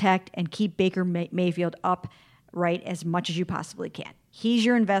protect and keep Baker Mayfield upright as much as you possibly can. He's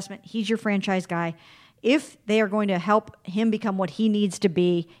your investment. He's your franchise guy. If they are going to help him become what he needs to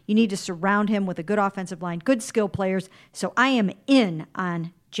be, you need to surround him with a good offensive line, good skill players. So I am in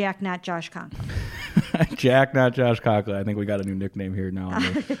on Jack, not Josh Conklin. Jack, not Josh Conklin. I think we got a new nickname here now on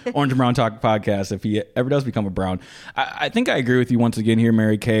the Orange and Brown Talk podcast if he ever does become a Brown. I think I agree with you once again here,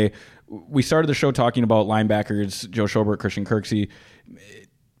 Mary Kay. We started the show talking about linebackers, Joe Schobert, Christian Kirksey.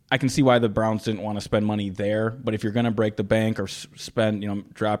 I can see why the Browns didn't want to spend money there, but if you're going to break the bank or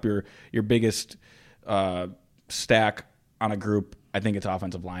spend, drop your biggest stack on a group, I think it's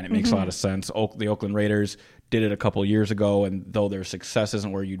offensive line. It makes a lot of sense. The Oakland Raiders did it a couple years ago, and though their success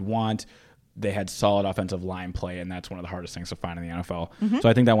isn't where you'd want, they had solid offensive line play, and that's one of the hardest things to find in the NFL. So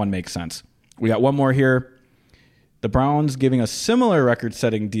I think that one makes sense. We got one more here. The Browns giving a similar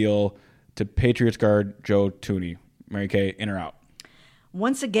record-setting deal to Patriots guard Joe Thuney. Mary Kay, in or out?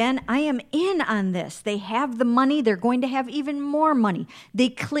 Once again, I am in on this. They have the money. They're going to have even more money. They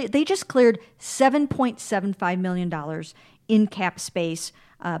just cleared $7.75 million in cap space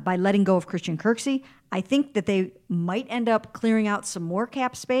by letting go of Christian Kirksey. I think that they might end up clearing out some more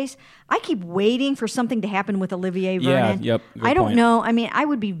cap space. I keep waiting for something to happen with Olivier Vernon. I don't know. I mean, I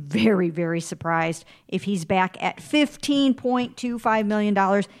would be very, very surprised if he's back at $15.25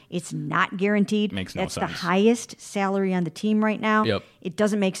 million. It's not guaranteed. Makes no sense. That's the highest salary on the team right now. Yep. It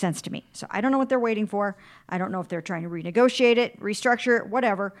doesn't make sense to me. So I don't know what they're waiting for. I don't know if they're trying to renegotiate it, restructure it,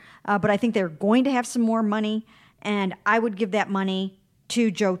 whatever. But I think they're going to have some more money. And I would give that money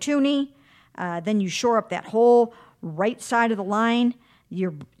to Joe Thuney. Then you shore up that whole right side of the line.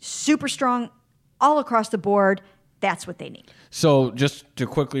 You're super strong all across the board. That's what they need. So just to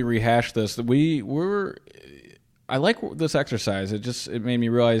quickly rehash this, I like this exercise. It made me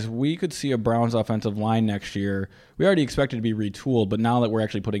realize we could see a Browns offensive line next year. We already expected to be retooled, but now that we're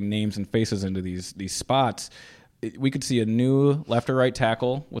actually putting names and faces into these spots, we could see a new left or right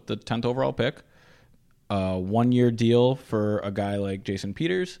tackle with the 10th overall pick, a 1-year deal for a guy like Jason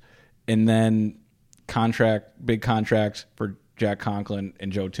Peters, and then big contracts for Jack Conklin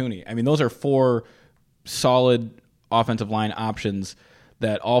and Joe Thuney. I mean, those are 4 solid offensive line options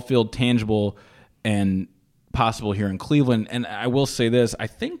that all feel tangible and possible here in Cleveland. And I will say this, I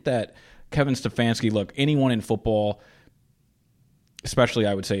think that Kevin Stefanski, look, anyone in football, especially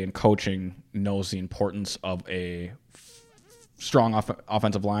I would say in coaching, knows the importance of a strong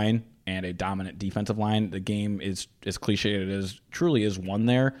offensive line and a dominant defensive line. The game is, as cliche it is, truly is won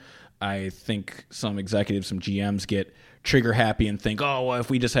there. I think some executives, some GMs get trigger happy and think, oh, well,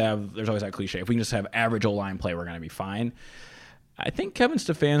 if we just have, there's always that cliche, if we can just have average O-line play, we're going to be fine. I think Kevin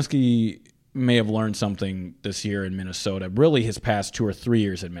Stefanski may have learned something this year in Minnesota, really his past 2 or 3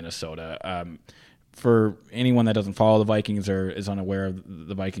 years in Minnesota. For anyone that doesn't follow the Vikings or is unaware of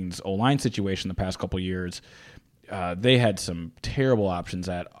the Vikings O-line situation the past couple years, they had some terrible options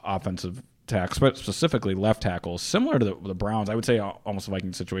at offensive tackles, but specifically left tackles, similar to the Browns. I would say almost the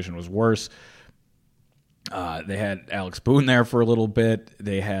Vikings situation was worse. They had Alex Boone there for a little bit.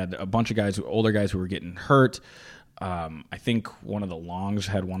 They had a bunch of older guys who were getting hurt. I think one of the Longs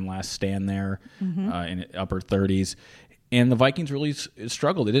had one last stand there in upper 30s. And the Vikings really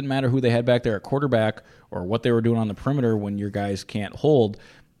struggled. It didn't matter who they had back there at quarterback or what they were doing on the perimeter when your guys can't hold.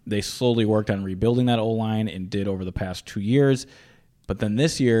 They slowly worked on rebuilding that O-line and did over the past 2 years. But then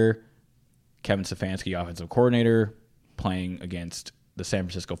this year, Kevin Stefanski, offensive coordinator, playing against the San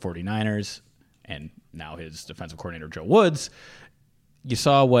Francisco 49ers, and now his defensive coordinator, Joe Woods, you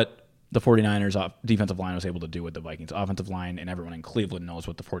saw what the 49ers defensive line was able to do with the Vikings offensive line, and everyone in Cleveland knows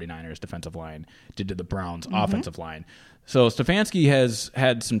what the 49ers defensive line did to the Browns offensive line. So Stefanski has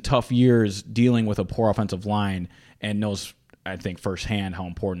had some tough years dealing with a poor offensive line and knows, I think, firsthand how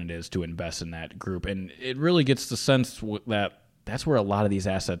important it is to invest in that group. And it really gets the sense that that's where a lot of these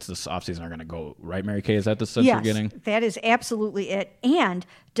assets this offseason are going to go, right, Mary Kay? Is that the sense you're getting? Yes, that is absolutely it. And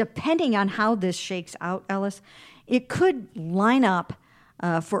depending on how this shakes out, Ellis, it could line up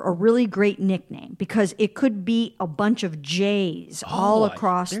for a really great nickname, because it could be a bunch of J's all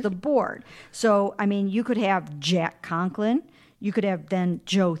across the board. So, I mean, you could have Jack Conklin. You could have then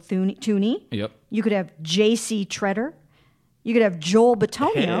Joe Thuney. Yep. You could have J.C. Treader. You could have Joel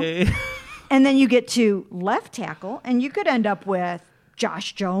Bitonio. Hey. And then you get to left tackle, and you could end up with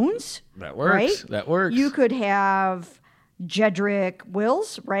Josh Jones. That works. Right? That works. You could have Jedrick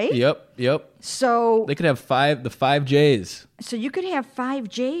Wills, right? Yep. So they could have the 5 J's. So you could have 5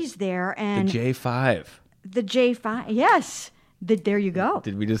 J's there, and the J5. The J5, yes. There you go.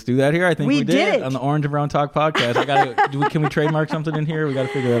 Did we just do that here? I think we did it on the Orange and Brown Talk podcast. Can we trademark something in here? We got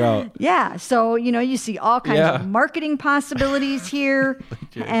to figure that out. Yeah. So you see all kinds of marketing possibilities here,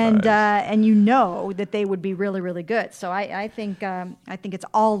 and you know that they would be really, really good. So I think it's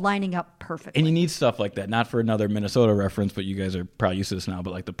all lining up perfectly. And you need stuff like that, not for another Minnesota reference, but you guys are probably used to this now.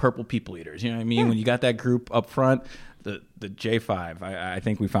 But like the Purple People Eaters, you know what I mean? Yeah. When you got that group up front. The J5. I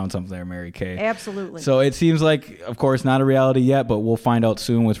think we found something there, Mary Kay. Absolutely. So it seems like, of course, not a reality yet, but we'll find out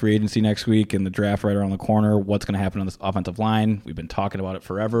soon with free agency next week and the draft right around the corner, what's going to happen on this offensive line. We've been talking about it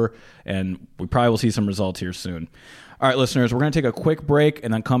forever, and we probably will see some results here soon. All right, listeners, we're going to take a quick break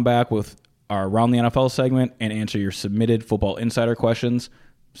and then come back with our Around the NFL segment and answer your submitted Football Insider questions,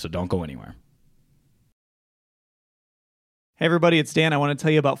 so don't go anywhere. Hey everybody, it's Dan. I want to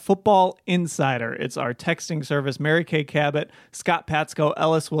tell you about Football Insider. It's our texting service. Mary Kay Cabot, Scott Patsko,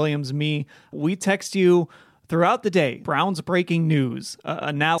 Ellis Williams, me. We text you throughout the day, Browns breaking news,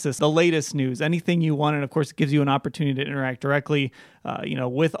 analysis, the latest news, anything you want. And of course, it gives you an opportunity to interact directly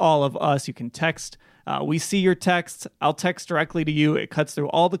with all of us. You can text. We see your texts. I'll text directly to you. It cuts through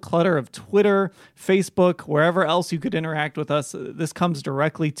all the clutter of Twitter, Facebook, wherever else you could interact with us. This comes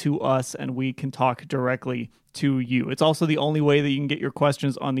directly to us, and we can talk directly to you. It's also the only way that you can get your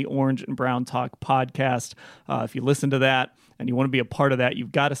questions on the Orange and Brown Talk podcast. If you listen to that and you want to be a part of that,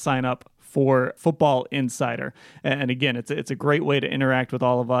 you've got to sign up for Football Insider. And again, it's a great way to interact with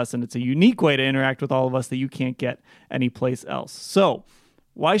all of us, and it's a unique way to interact with all of us that you can't get anyplace else. So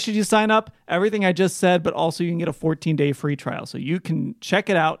why should you sign up? Everything I just said, but also you can get a 14-day free trial. So you can check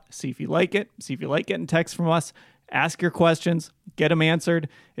it out, see if you like it, see if you like getting texts from us, Ask your questions, get them answered.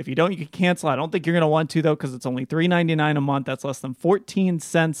 If you don't, you can cancel. I don't think you're going to want to, though, because it's only $3.99 a month. That's less than 14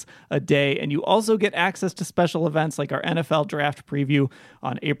 cents a day. And you also get access to special events like our NFL draft preview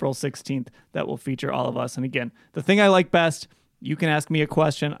on April 16th that will feature all of us. And again, the thing I like best, you can ask me a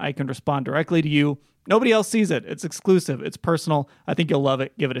question. I can respond directly to you. Nobody else sees it. It's exclusive. It's personal. I think you'll love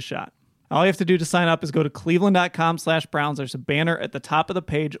it. Give it a shot. All you have to do to sign up is go to cleveland.com/Browns. There's a banner at the top of the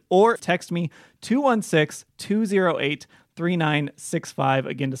page, or text me 216-208-3965.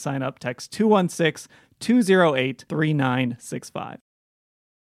 Again, to sign up, text 216-208-3965.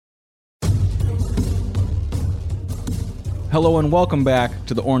 Hello and welcome back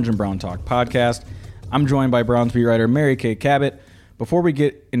to the Orange and Brown Talk podcast. I'm joined by Browns beat writer Mary Kay Cabot. Before we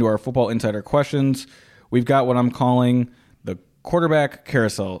get into our Football Insider questions, we've got what I'm calling the quarterback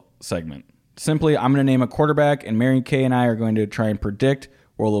carousel segment. Simply, I'm going to name a quarterback, and Mary Kay and I are going to try and predict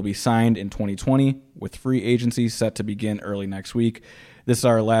where they'll be signed in 2020, with free agency set to begin early next week. This is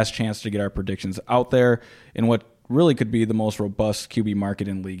our last chance to get our predictions out there in what really could be the most robust QB market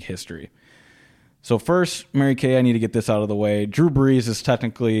in league history. So first, Mary Kay, I need to get this out of the way. Drew Brees is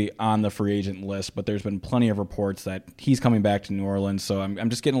technically on the free agent list, but there's been plenty of reports that he's coming back to New Orleans. So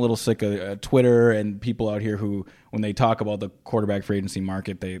I'm just getting a little sick of Twitter and people out here who, when they talk about the quarterback free agency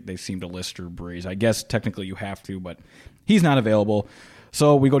market, they seem to list Drew Brees. I guess technically you have to, but he's not available.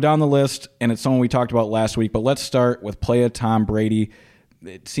 So we go down the list, and it's someone we talked about last week. But let's start with playa Tom Brady.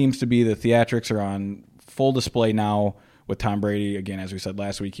 It seems to be the theatrics are on full display now with Tom Brady. Again, as we said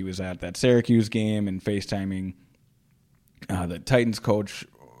last week, he was at that Syracuse game and FaceTiming the Titans coach,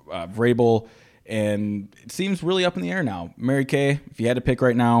 Vrabel, and it seems really up in the air now. Mary Kay, if you had to pick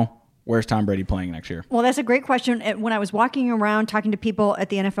right now, where's Tom Brady playing next year? Well, that's a great question. When I was walking around talking to people at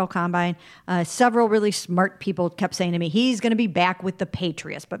the NFL Combine, several really smart people kept saying to me, he's going to be back with the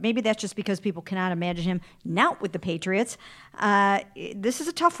Patriots. But maybe that's just because people cannot imagine him not with the Patriots. This is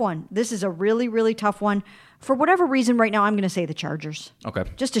a tough one. This is a really, really tough one. For whatever reason, right now, I'm going to say the Chargers. Okay.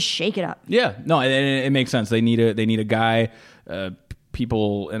 Just to shake it up. Yeah. No, it makes sense. They need a guy.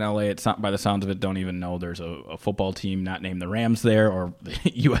 People in LA, by the sounds of it, don't even know there's a football team not named the Rams there or the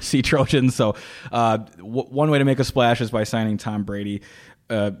USC Trojans. So one way to make a splash is by signing Tom Brady.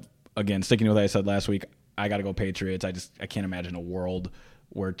 Again, sticking with what I said last week, I got to go Patriots. I can't imagine a world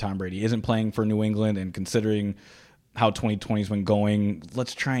where Tom Brady isn't playing for New England, and considering how 2020's been going,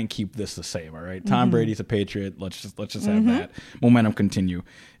 let's try and keep this the same. All right, Tom Brady's a Patriot. Let's just have that momentum continue.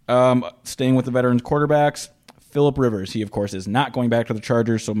 Staying with the veterans quarterbacks, Phillip Rivers. He of course is not going back to the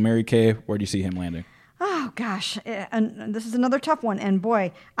Chargers. So Mary Kay, where do you see him landing? Oh gosh, and this is another tough one. And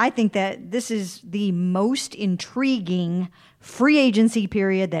boy, I think that this is the most intriguing free agency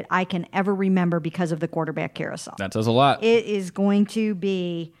period that I can ever remember because of the quarterback carousel. That says a lot. It is going to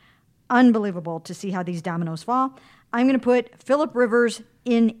be unbelievable to see how these dominoes fall. I'm going to put Phillip Rivers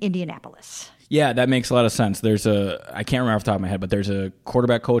in Indianapolis. Yeah, that makes a lot of sense. I can't remember off the top of my head, but there's a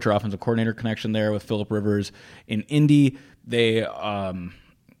quarterback coach or offensive coordinator connection there with Phillip Rivers in Indy. They, one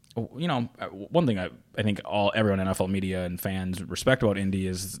thing I think everyone in NFL media and fans respect about Indy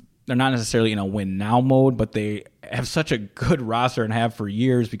is they're not necessarily in a win now mode, but they have such a good roster and have for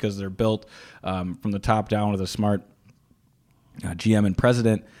years because they're built from the top down with a smart GM and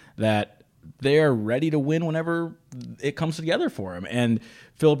president that they're ready to win whenever it comes together for him. And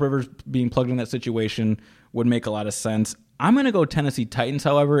Phillip Rivers being plugged in that situation would make a lot of sense. I'm going to go Tennessee Titans,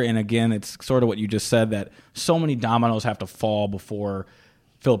 however, and again, it's sort of what you just said, that so many dominoes have to fall before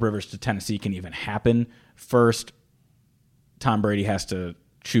Phillip Rivers to Tennessee can even happen. First, Tom Brady has to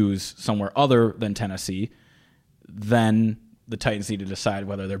choose somewhere other than Tennessee. Then the Titans need to decide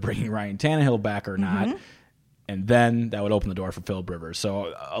whether they're bringing Ryan Tannehill back or not. And then that would open the door for Phillip Rivers.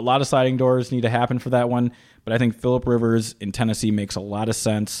 So a lot of sliding doors need to happen for that one. But I think Phillip Rivers in Tennessee makes a lot of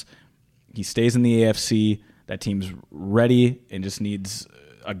sense. He stays in the AFC. That team's ready and just needs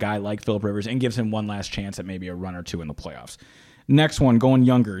a guy like Phillip Rivers and gives him one last chance at maybe a run or two in the playoffs. Next one, going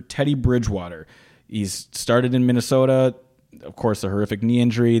younger, Teddy Bridgewater. He's started in Minnesota. Of course, a horrific knee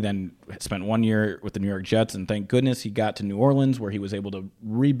injury, then spent 1 year with the New York Jets. And thank goodness he got to New Orleans where he was able to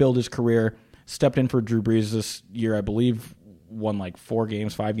rebuild his career. Stepped in for Drew Brees this year, I believe, won like 5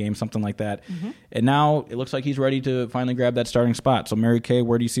 games, something like that. And now it looks like he's ready to finally grab that starting spot. So, Mary Kay,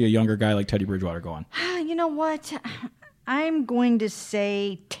 where do you see a younger guy like Teddy Bridgewater going? You know what? I'm going to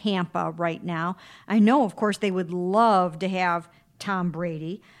say Tampa right now. I know, of course, they would love to have Tom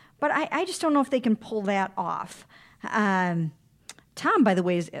Brady, but I just don't know if they can pull that off. Tom, by the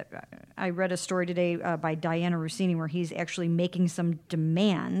way, I read a story today by Diana Rossini where he's actually making some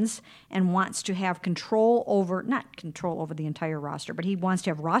demands and wants to have not control over the entire roster, but he wants to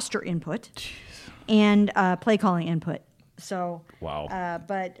have roster input and play calling input. So, wow.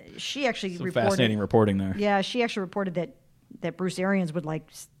 But she actually Some reported. fascinating reporting there. Yeah, she actually reported that Bruce Arians would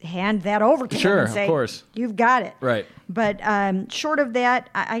hand that over to him and say, of course, you've got it. Right. But short of that,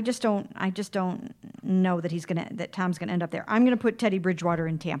 I just don't know that Tom's gonna end up there. I'm gonna put Teddy Bridgewater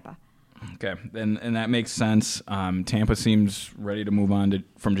in Tampa. Okay, and that makes sense. Tampa seems ready to move on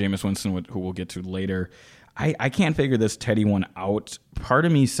from Jameis Winston, who we'll get to later. I can't figure this Teddy one out. Part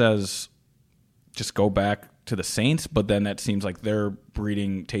of me says just go back to the Saints, but then that seems like they're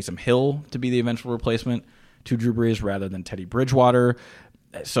breeding Taysom Hill to be the eventual replacement to Drew Brees rather than Teddy Bridgewater.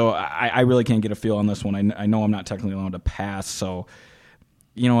 So I really can't get a feel on this one. I know I'm not technically allowed to pass, so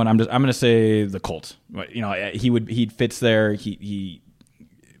you know what? I'm going to say the Colts. You know, he fits there.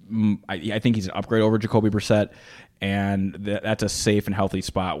 I think he's an upgrade over Jacoby Brissett, and that's a safe and healthy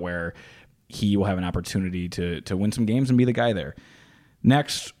spot where he will have an opportunity to win some games and be the guy there.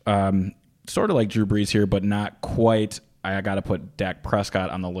 Next, sort of like Drew Brees here, but not quite. I got to put Dak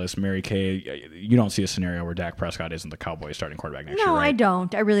Prescott on the list. Mary Kay, you don't see a scenario where Dak Prescott isn't the Cowboys starting quarterback next year, right? No, I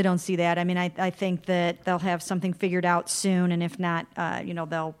don't. I really don't see that. I mean, I think that they'll have something figured out soon, and if not,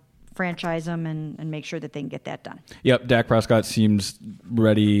 they'll franchise him and make sure that they can get that done. Yep, Dak Prescott seems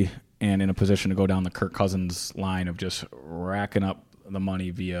ready and in a position to go down the Kirk Cousins line of just racking up the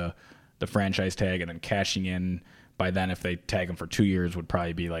money via the franchise tag and then cashing in. By then, if they tag him for 2 years, would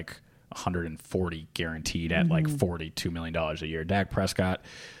probably be like 140 guaranteed at like $42 million a year. Dak Prescott,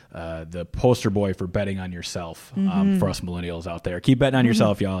 the poster boy for betting on yourself for us millennials out there. Keep betting on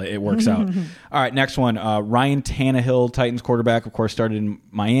yourself, y'all. It works out. All right, next one. Ryan Tannehill, Titans quarterback, of course, started in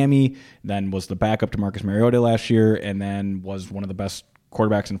Miami, then was the backup to Marcus Mariota last year, and then was one of the best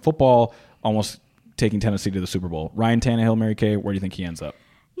quarterbacks in football, almost taking Tennessee to the Super Bowl. Ryan Tannehill, Mary Kay, where do you think he ends up?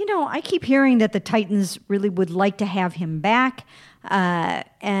 You know, I keep hearing that the Titans really would like to have him back.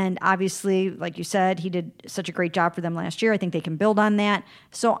 And obviously, like you said, he did such a great job for them last year. I think they can build on that.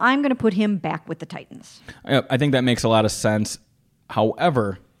 So I'm going to put him back with the Titans. I think that makes a lot of sense.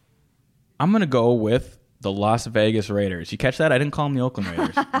 However, I'm going to go with the Las Vegas Raiders. You catch that? I didn't call them the Oakland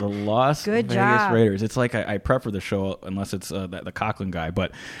Raiders. The Las Vegas Raiders. It's like I prep for the show unless it's the Coughlin guy.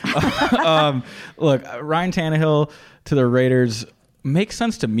 But look, Ryan Tannehill to the Raiders makes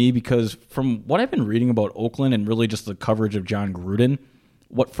sense to me because from what I've been reading about Oakland and really just the coverage of John Gruden,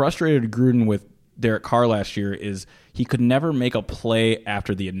 what frustrated Gruden with Derek Carr last year is he could never make a play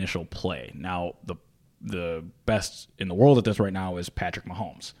after the initial play. Now, the best in the world at this right now is Patrick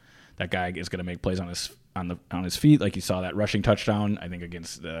Mahomes. That guy is going to make plays on his feet, like you saw that rushing touchdown, I think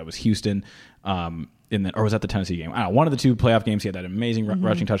against was Houston, or was that the Tennessee game? I don't know, one of the two playoff games. He had that amazing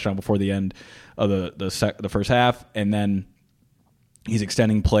rushing touchdown before the end of the first half, and then he's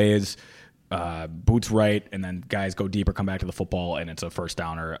extending plays, boots right, and then guys go deeper, come back to the football, and it's a first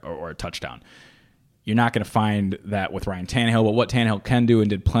down or a touchdown. You're not going to find that with Ryan Tannehill, but what Tannehill can do and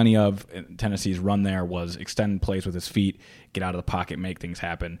did plenty of in Tennessee's run there was extend plays with his feet, get out of the pocket, make things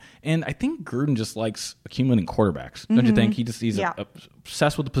happen. And I think Gruden just likes accumulating quarterbacks. Don't you think? He's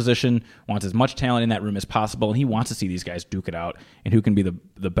obsessed with the position, wants as much talent in that room as possible, and he wants to see these guys duke it out and who can be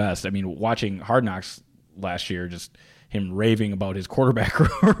the best. I mean, watching Hard Knocks last year, just him raving about his quarterback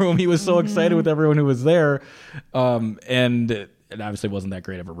room. He was so excited with everyone who was there. And it obviously wasn't that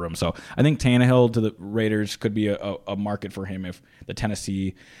great of a room. So I think Tannehill to the Raiders could be a market for him if the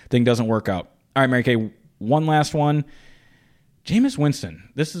Tennessee thing doesn't work out. All right, Mary Kay, one last one. Jameis Winston.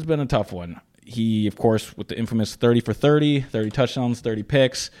 This has been a tough one. He, of course, with the infamous 30 for 30 touchdowns, 30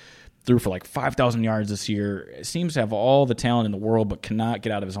 picks, threw for like 5,000 yards this year. Seems to have all the talent in the world, but cannot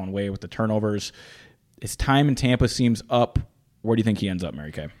get out of his own way with the turnovers. His time in Tampa seems up. Where do you think he ends up,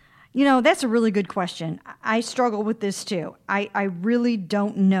 Mary Kay? You know, that's a really good question. I struggle with this too. I really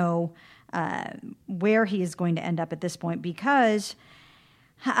don't know where he is going to end up at this point because,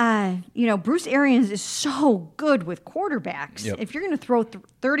 Bruce Arians is so good with quarterbacks. Yep. If you're going to throw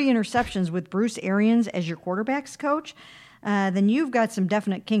 30 interceptions with Bruce Arians as your quarterbacks coach, then you've got some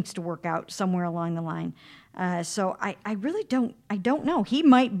definite kinks to work out somewhere along the line. So I really don't know. He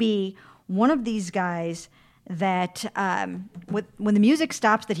might be one of these guys that when the music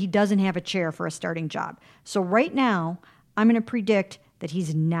stops, that he doesn't have a chair for a starting job. So right now, I'm going to predict that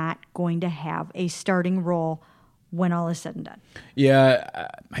he's not going to have a starting role when all is said and done. Yeah,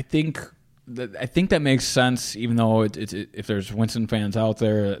 I think that makes sense, even though if there's Winston fans out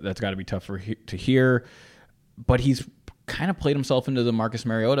there, that's got to be tough to hear. But he's kind of played himself into the Marcus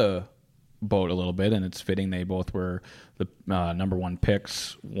Mariota boat a little bit, and it's fitting. They both were the number 1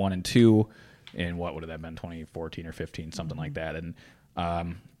 picks, 1 and 2, in what would have that been, 2014 or 15, something like that.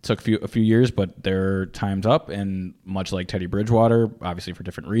 And took a few years, but their time's up. And much like Teddy Bridgewater, obviously for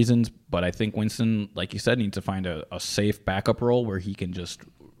different reasons, but I think Winston, like you said, needs to find a safe backup role where he can just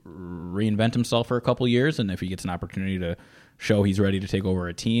reinvent himself for a couple years. And if he gets an opportunity to show he's ready to take over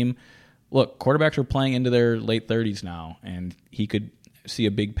a team, look, quarterbacks are playing into their late 30s now, and he could see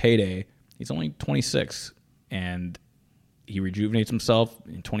a big payday. He's only 26, and he rejuvenates himself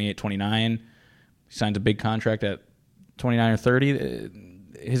in 28, 29. He signs a big contract at 29 or 30.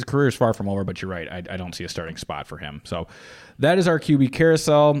 His career is far from over, but you're right. I don't see a starting spot for him. So that is our QB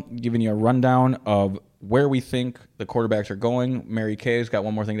carousel, giving you a rundown of where we think the quarterbacks are going. Mary Kay's got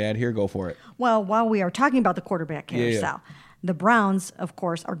one more thing to add here. Go for it. Well, while we are talking about the quarterback carousel, the Browns, of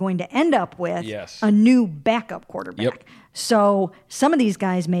course, are going to end up with a new backup quarterback. Yep. So some of these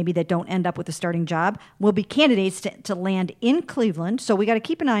guys maybe that don't end up with a starting job will be candidates to land in Cleveland. So we got to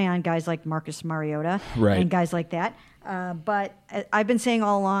keep an eye on guys like Marcus Mariota and guys like that. But I've been saying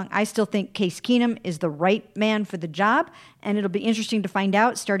all along, I still think Case Keenum is the right man for the job, and it'll be interesting to find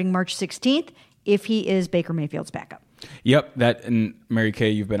out starting March 16th if he is Baker Mayfield's backup. Yep, that, and Mary Kay,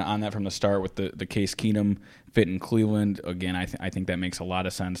 you've been on that from the start with the Case Keenum fit in Cleveland. Again, I think that makes a lot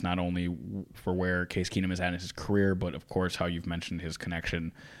of sense, not only for where Case Keenum is at in his career, but of course how you've mentioned his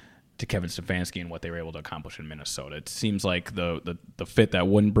connection to Kevin Stefanski and what they were able to accomplish in Minnesota. It seems like the fit that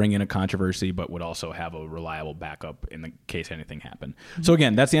wouldn't bring in a controversy, but would also have a reliable backup in the case anything happened. Mm-hmm. So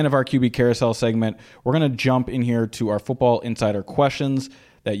again, that's the end of our QB Carousel segment. We're going to jump in here to our Football Insider questions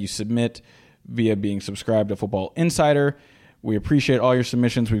that you submit via being subscribed to Football Insider. We appreciate all your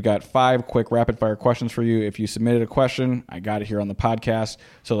submissions. We've got 5 quick rapid-fire questions for you. If you submitted a question, I got it here on the podcast.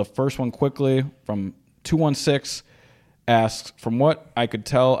 So the first one quickly from 216 asks, from what I could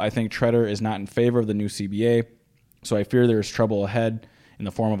tell, I think Treader is not in favor of the new CBA, so I fear there is trouble ahead in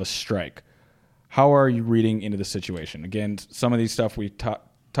the form of a strike. How are you reading into the situation? Again, some of these stuff we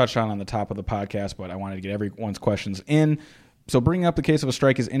touched on the top of the podcast, but I wanted to get everyone's questions in. So bringing up the case of a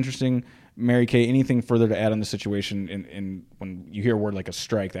strike is interesting. Mary Kay, anything further to add on the situation in when you hear a word like a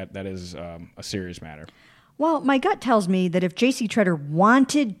strike, that is a serious matter? Well, my gut tells me that if J.C. Treader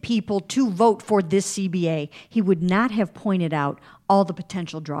wanted people to vote for this CBA, he would not have pointed out all the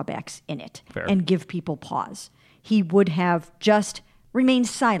potential drawbacks in it and give people pause. He would have just remained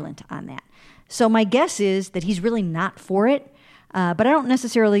silent on that. So my guess is that he's really not for it, but I don't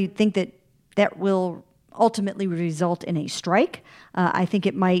necessarily think that will ultimately result in a strike. I think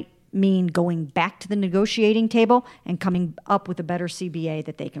it might mean going back to the negotiating table and coming up with a better CBA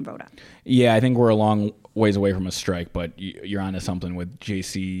that they can vote on. Yeah, I think we're a long ways away from a strike, but you're onto something with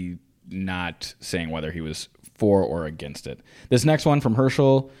JC not saying whether he was for or against it. This next one from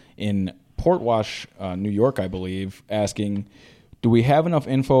Herschel in Port Wash, New York, I believe, asking, do we have enough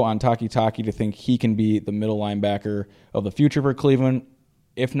info on Taki to think he can be the middle linebacker of the future for Cleveland?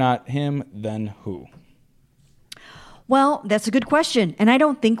 If not him, then who? Well, that's a good question, and I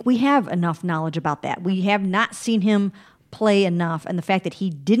don't think we have enough knowledge about that. We have not seen him play enough, and the fact that he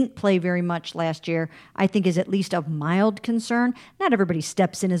didn't play very much last year, I think, is at least of mild concern. Not everybody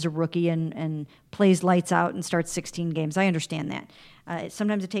steps in as a rookie and plays lights out and starts 16 games. I understand that.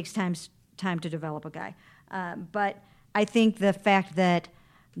 Sometimes it takes time to develop a guy. But I think the fact that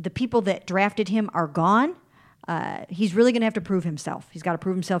the people that drafted him are gone, he's really going to have to prove himself. He's got to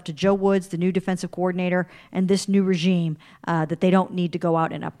prove himself to Joe Woods, the new defensive coordinator, and this new regime that they don't need to go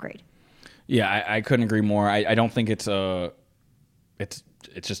out and upgrade. Yeah, I couldn't agree more. I don't think it's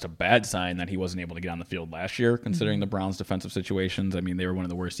just a bad sign that he wasn't able to get on the field last year, considering the Browns' defensive situations. I mean, they were one of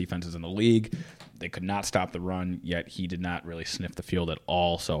the worst defenses in the league. They could not stop the run, yet he did not really sniff the field at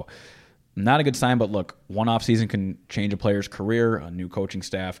all. So not a good sign, but look, one offseason can change a player's career. A new coaching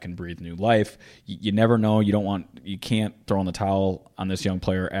staff can breathe new life. You never know. You can't throw in the towel on this young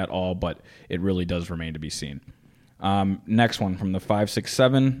player at all, but it really does remain to be seen. Next one from the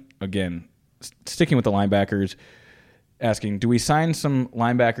 567, again, sticking with the linebackers, asking, do we sign some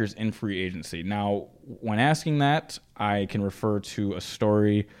linebackers in free agency? Now, when asking that, I can refer to a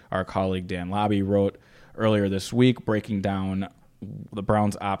story our colleague Dan Labbe wrote earlier this week, breaking down the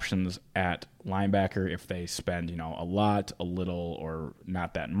Browns' options at linebacker if they spend, a lot, a little, or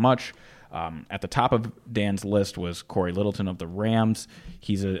not that much. At the top of Dan's list was Corey Littleton of the Rams.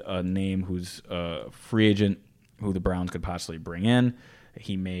 He's a name who's a free agent who the Browns could possibly bring in.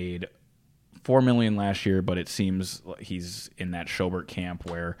 He made $4 million last year, but it seems he's in that Schobert camp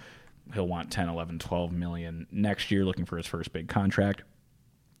where he'll want $10, $11, $12 million next year, looking for his first big contract.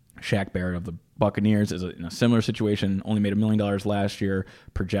 Shaq Barrett of the Buccaneers is in a similar situation, only made $1 million last year,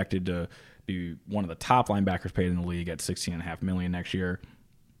 projected to be one of the top linebackers paid in the league at $16.5 million next year.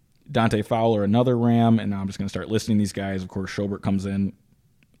 Dante Fowler, another Ram, and now I'm just going to start listing these guys. Of course, Schobert comes in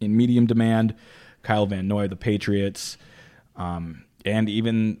medium demand. Kyle Van Noy of the Patriots, and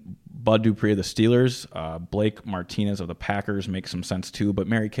even Bud Dupree of the Steelers. Blake Martinez of the Packers makes some sense too. But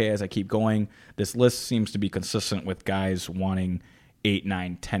Mary Kay, as I keep going, this list seems to be consistent with guys wanting $8,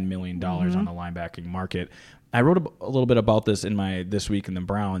 $9, $10 million on the linebacking market. I wrote a little bit about this in my This Week in the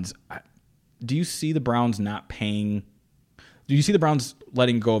Browns. Do you see the Browns not paying? Do you see the Browns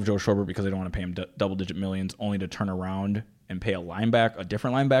letting go of Joe Schobert because they don't want to pay him double-digit millions, only to turn around and pay a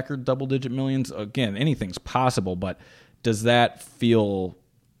different linebacker double-digit millions? Again, anything's possible, but does that feel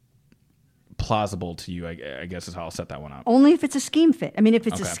plausible to you? I guess is how I'll set that one up. Only if it's a scheme fit. I mean, if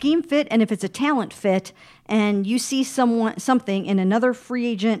it's a scheme fit and if it's a talent fit, and you see something in another free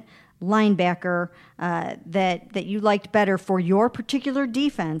agent linebacker that you liked better for your particular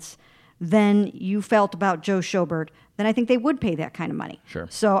defense than you felt about Joe Schobert, then I think they would pay that kind of money. Sure.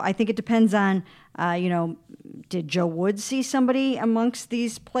 So I think it depends on, did Joe Woods see somebody amongst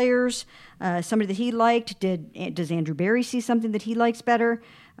these players, somebody that he liked? Does Andrew Berry see something that he likes better?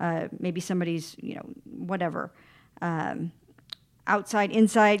 Maybe somebody's, whatever, outside,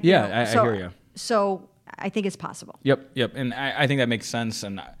 inside. Yeah, I hear you. So I think it's possible. Yep. And I think that makes sense.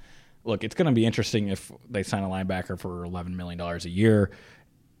 And look, it's going to be interesting if they sign a linebacker for $11 million a year.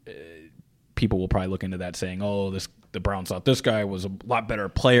 People will probably look into that saying, the Browns thought this guy was a lot better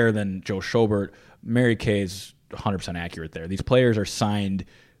player than Joe Schobert. Mary Kay is 100% accurate there. These players are signed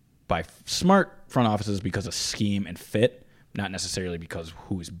by smart front offices because of scheme and fit, not necessarily because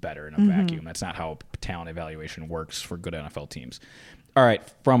who's better in a vacuum. That's not how talent evaluation works for good NFL teams. All right,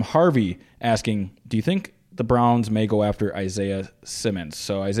 from Harvey asking, do you think the Browns may go after Isaiah Simmons?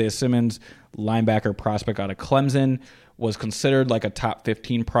 So Isaiah Simmons, linebacker prospect out of Clemson, was considered like a top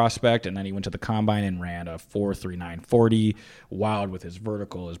 15 prospect, and then he went to the combine and ran a 4.39 40, wild with his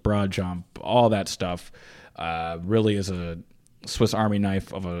vertical, his broad jump, all that stuff. Really is a Swiss Army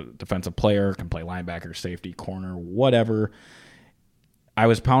knife of a defensive player, can play linebacker, safety, corner, whatever. I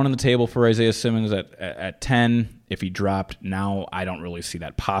was pounding the table for Isaiah Simmons at 10. If he dropped now, I don't really see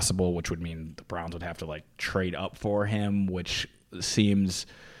that possible, which would mean the Browns would have to trade up for him, which seems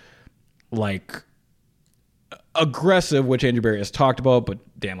like aggressive, which Andrew Berry has talked about, but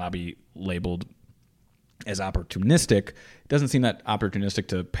Dan Labbe labeled as opportunistic. It doesn't seem that opportunistic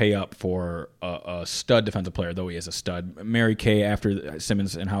to pay up for a stud defensive player, though he is a stud. Mary Kay, after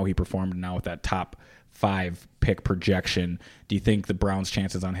Simmons and how he performed now with that top 5 pick projection, do you think the Browns'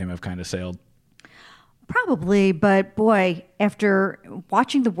 chances on him have kind of sailed? Probably, but boy, after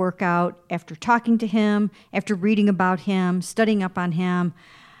watching the workout, after talking to him, after reading about him, studying up on him,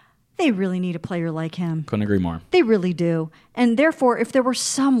 they really need a player like him. Couldn't agree more. They really do. And therefore, if there were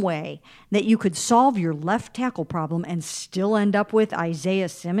some way that you could solve your left tackle problem and still end up with Isaiah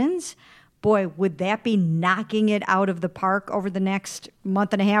Simmons, boy, would that be knocking it out of the park over the next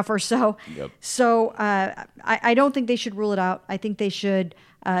month and a half or so. Yep. So I don't think they should rule it out. I think they should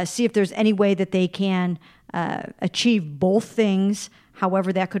see if there's any way that they can achieve both things,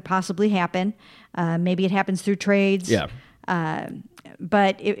 however that could possibly happen. Maybe it happens through trades. Yeah.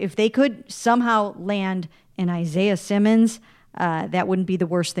 But if they could somehow land an Isaiah Simmons, that wouldn't be the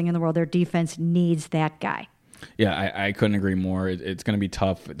worst thing in the world. Their defense needs that guy. Yeah, I couldn't agree more. It's going to be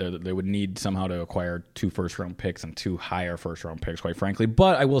tough. They would need somehow to acquire 2 first-round picks and 2 higher first-round picks, quite frankly.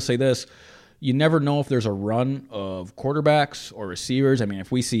 But I will say this. You never know if there's a run of quarterbacks or receivers. I mean,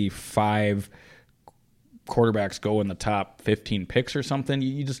 if we see 5 quarterbacks go in the top 15 picks or something,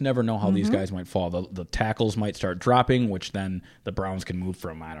 you just never know how these guys might fall. The tackles might start dropping, which then the Browns can move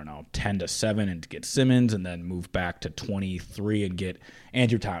from, 10 to 7 and get Simmons, and then move back to 23 and get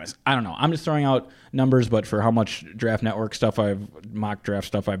Andrew Thomas. I don't know. I'm just throwing out numbers, but for how much Draft Network stuff mock draft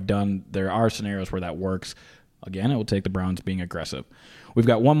stuff I've done, there are scenarios where that works. Again, it will take the Browns being aggressive. We've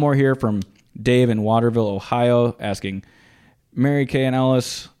got one more here from Dave in Waterville, Ohio, asking, Mary Kay and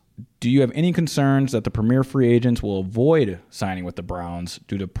Ellis, do you have any concerns that the premier free agents will avoid signing with the Browns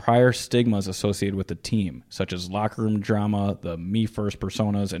due to prior stigmas associated with the team, such as locker room drama, the me-first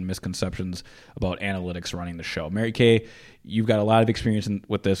personas, and misconceptions about analytics running the show? Mary Kay, you've got a lot of experience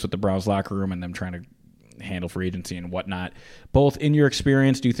with this, with the Browns locker room and them trying to handle free agency and whatnot. Both in your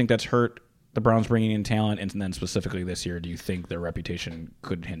experience, do you think that's hurt the Browns bringing in talent, and then specifically this year, do you think their reputation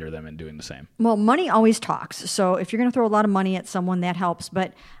could hinder them in doing the same? Well, money always talks. So if you're going to throw a lot of money at someone, that helps.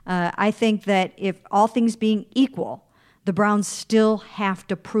 But I think that if all things being equal, the Browns still have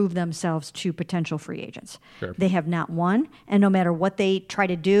to prove themselves to potential free agents. Sure. They have not won, and no matter what they try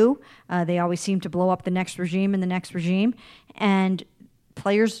to do, they always seem to blow up the next regime and the next regime, and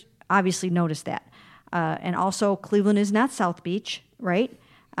players obviously notice that. And also, Cleveland is not South Beach, right?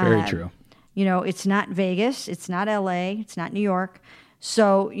 Very true. It's not Vegas, it's not LA, it's not New York.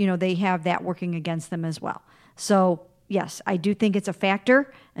 So, they have that working against them as well. So, yes, I do think it's a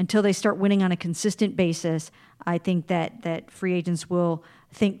factor. Until they start winning on a consistent basis, I think that free agents will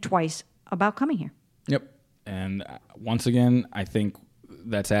think twice about coming here. Yep. And once again, I think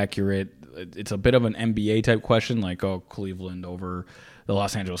that's accurate. It's a bit of an NBA type question, like, Cleveland over the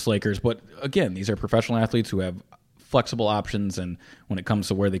Los Angeles Lakers. But again, these are professional athletes who have flexible options, and when it comes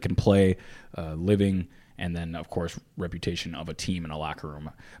to where they can play, living, and then, of course, reputation of a team in a locker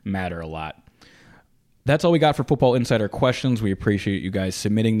room matter a lot. That's all we got for Football Insider questions. We appreciate you guys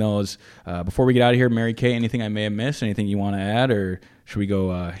submitting those. Before we get out of here, Mary Kay, anything I may have missed? Anything you want to add, or should we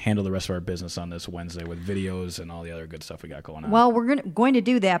go handle the rest of our business on this Wednesday with videos and all the other good stuff we got going on? Well, we're going to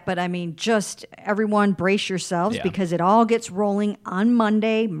do that, but just everyone brace yourselves because it all gets rolling on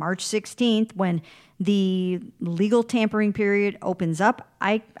Monday, March 16th, when the legal tampering period opens up.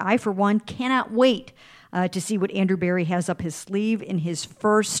 I for one, cannot wait to see what Andrew Berry has up his sleeve in his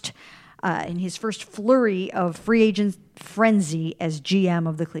first flurry of free agent frenzy as GM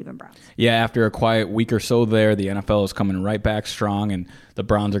of the Cleveland Browns. Yeah, after a quiet week or so there, the NFL is coming right back strong, and the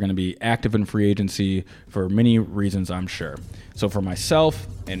Browns are going to be active in free agency for many reasons, I'm sure. So for myself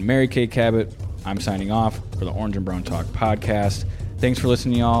and Mary Kay Cabot, I'm signing off for the Orange and Brown Talk podcast. Thanks for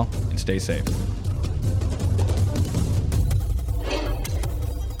listening, y'all, and stay safe.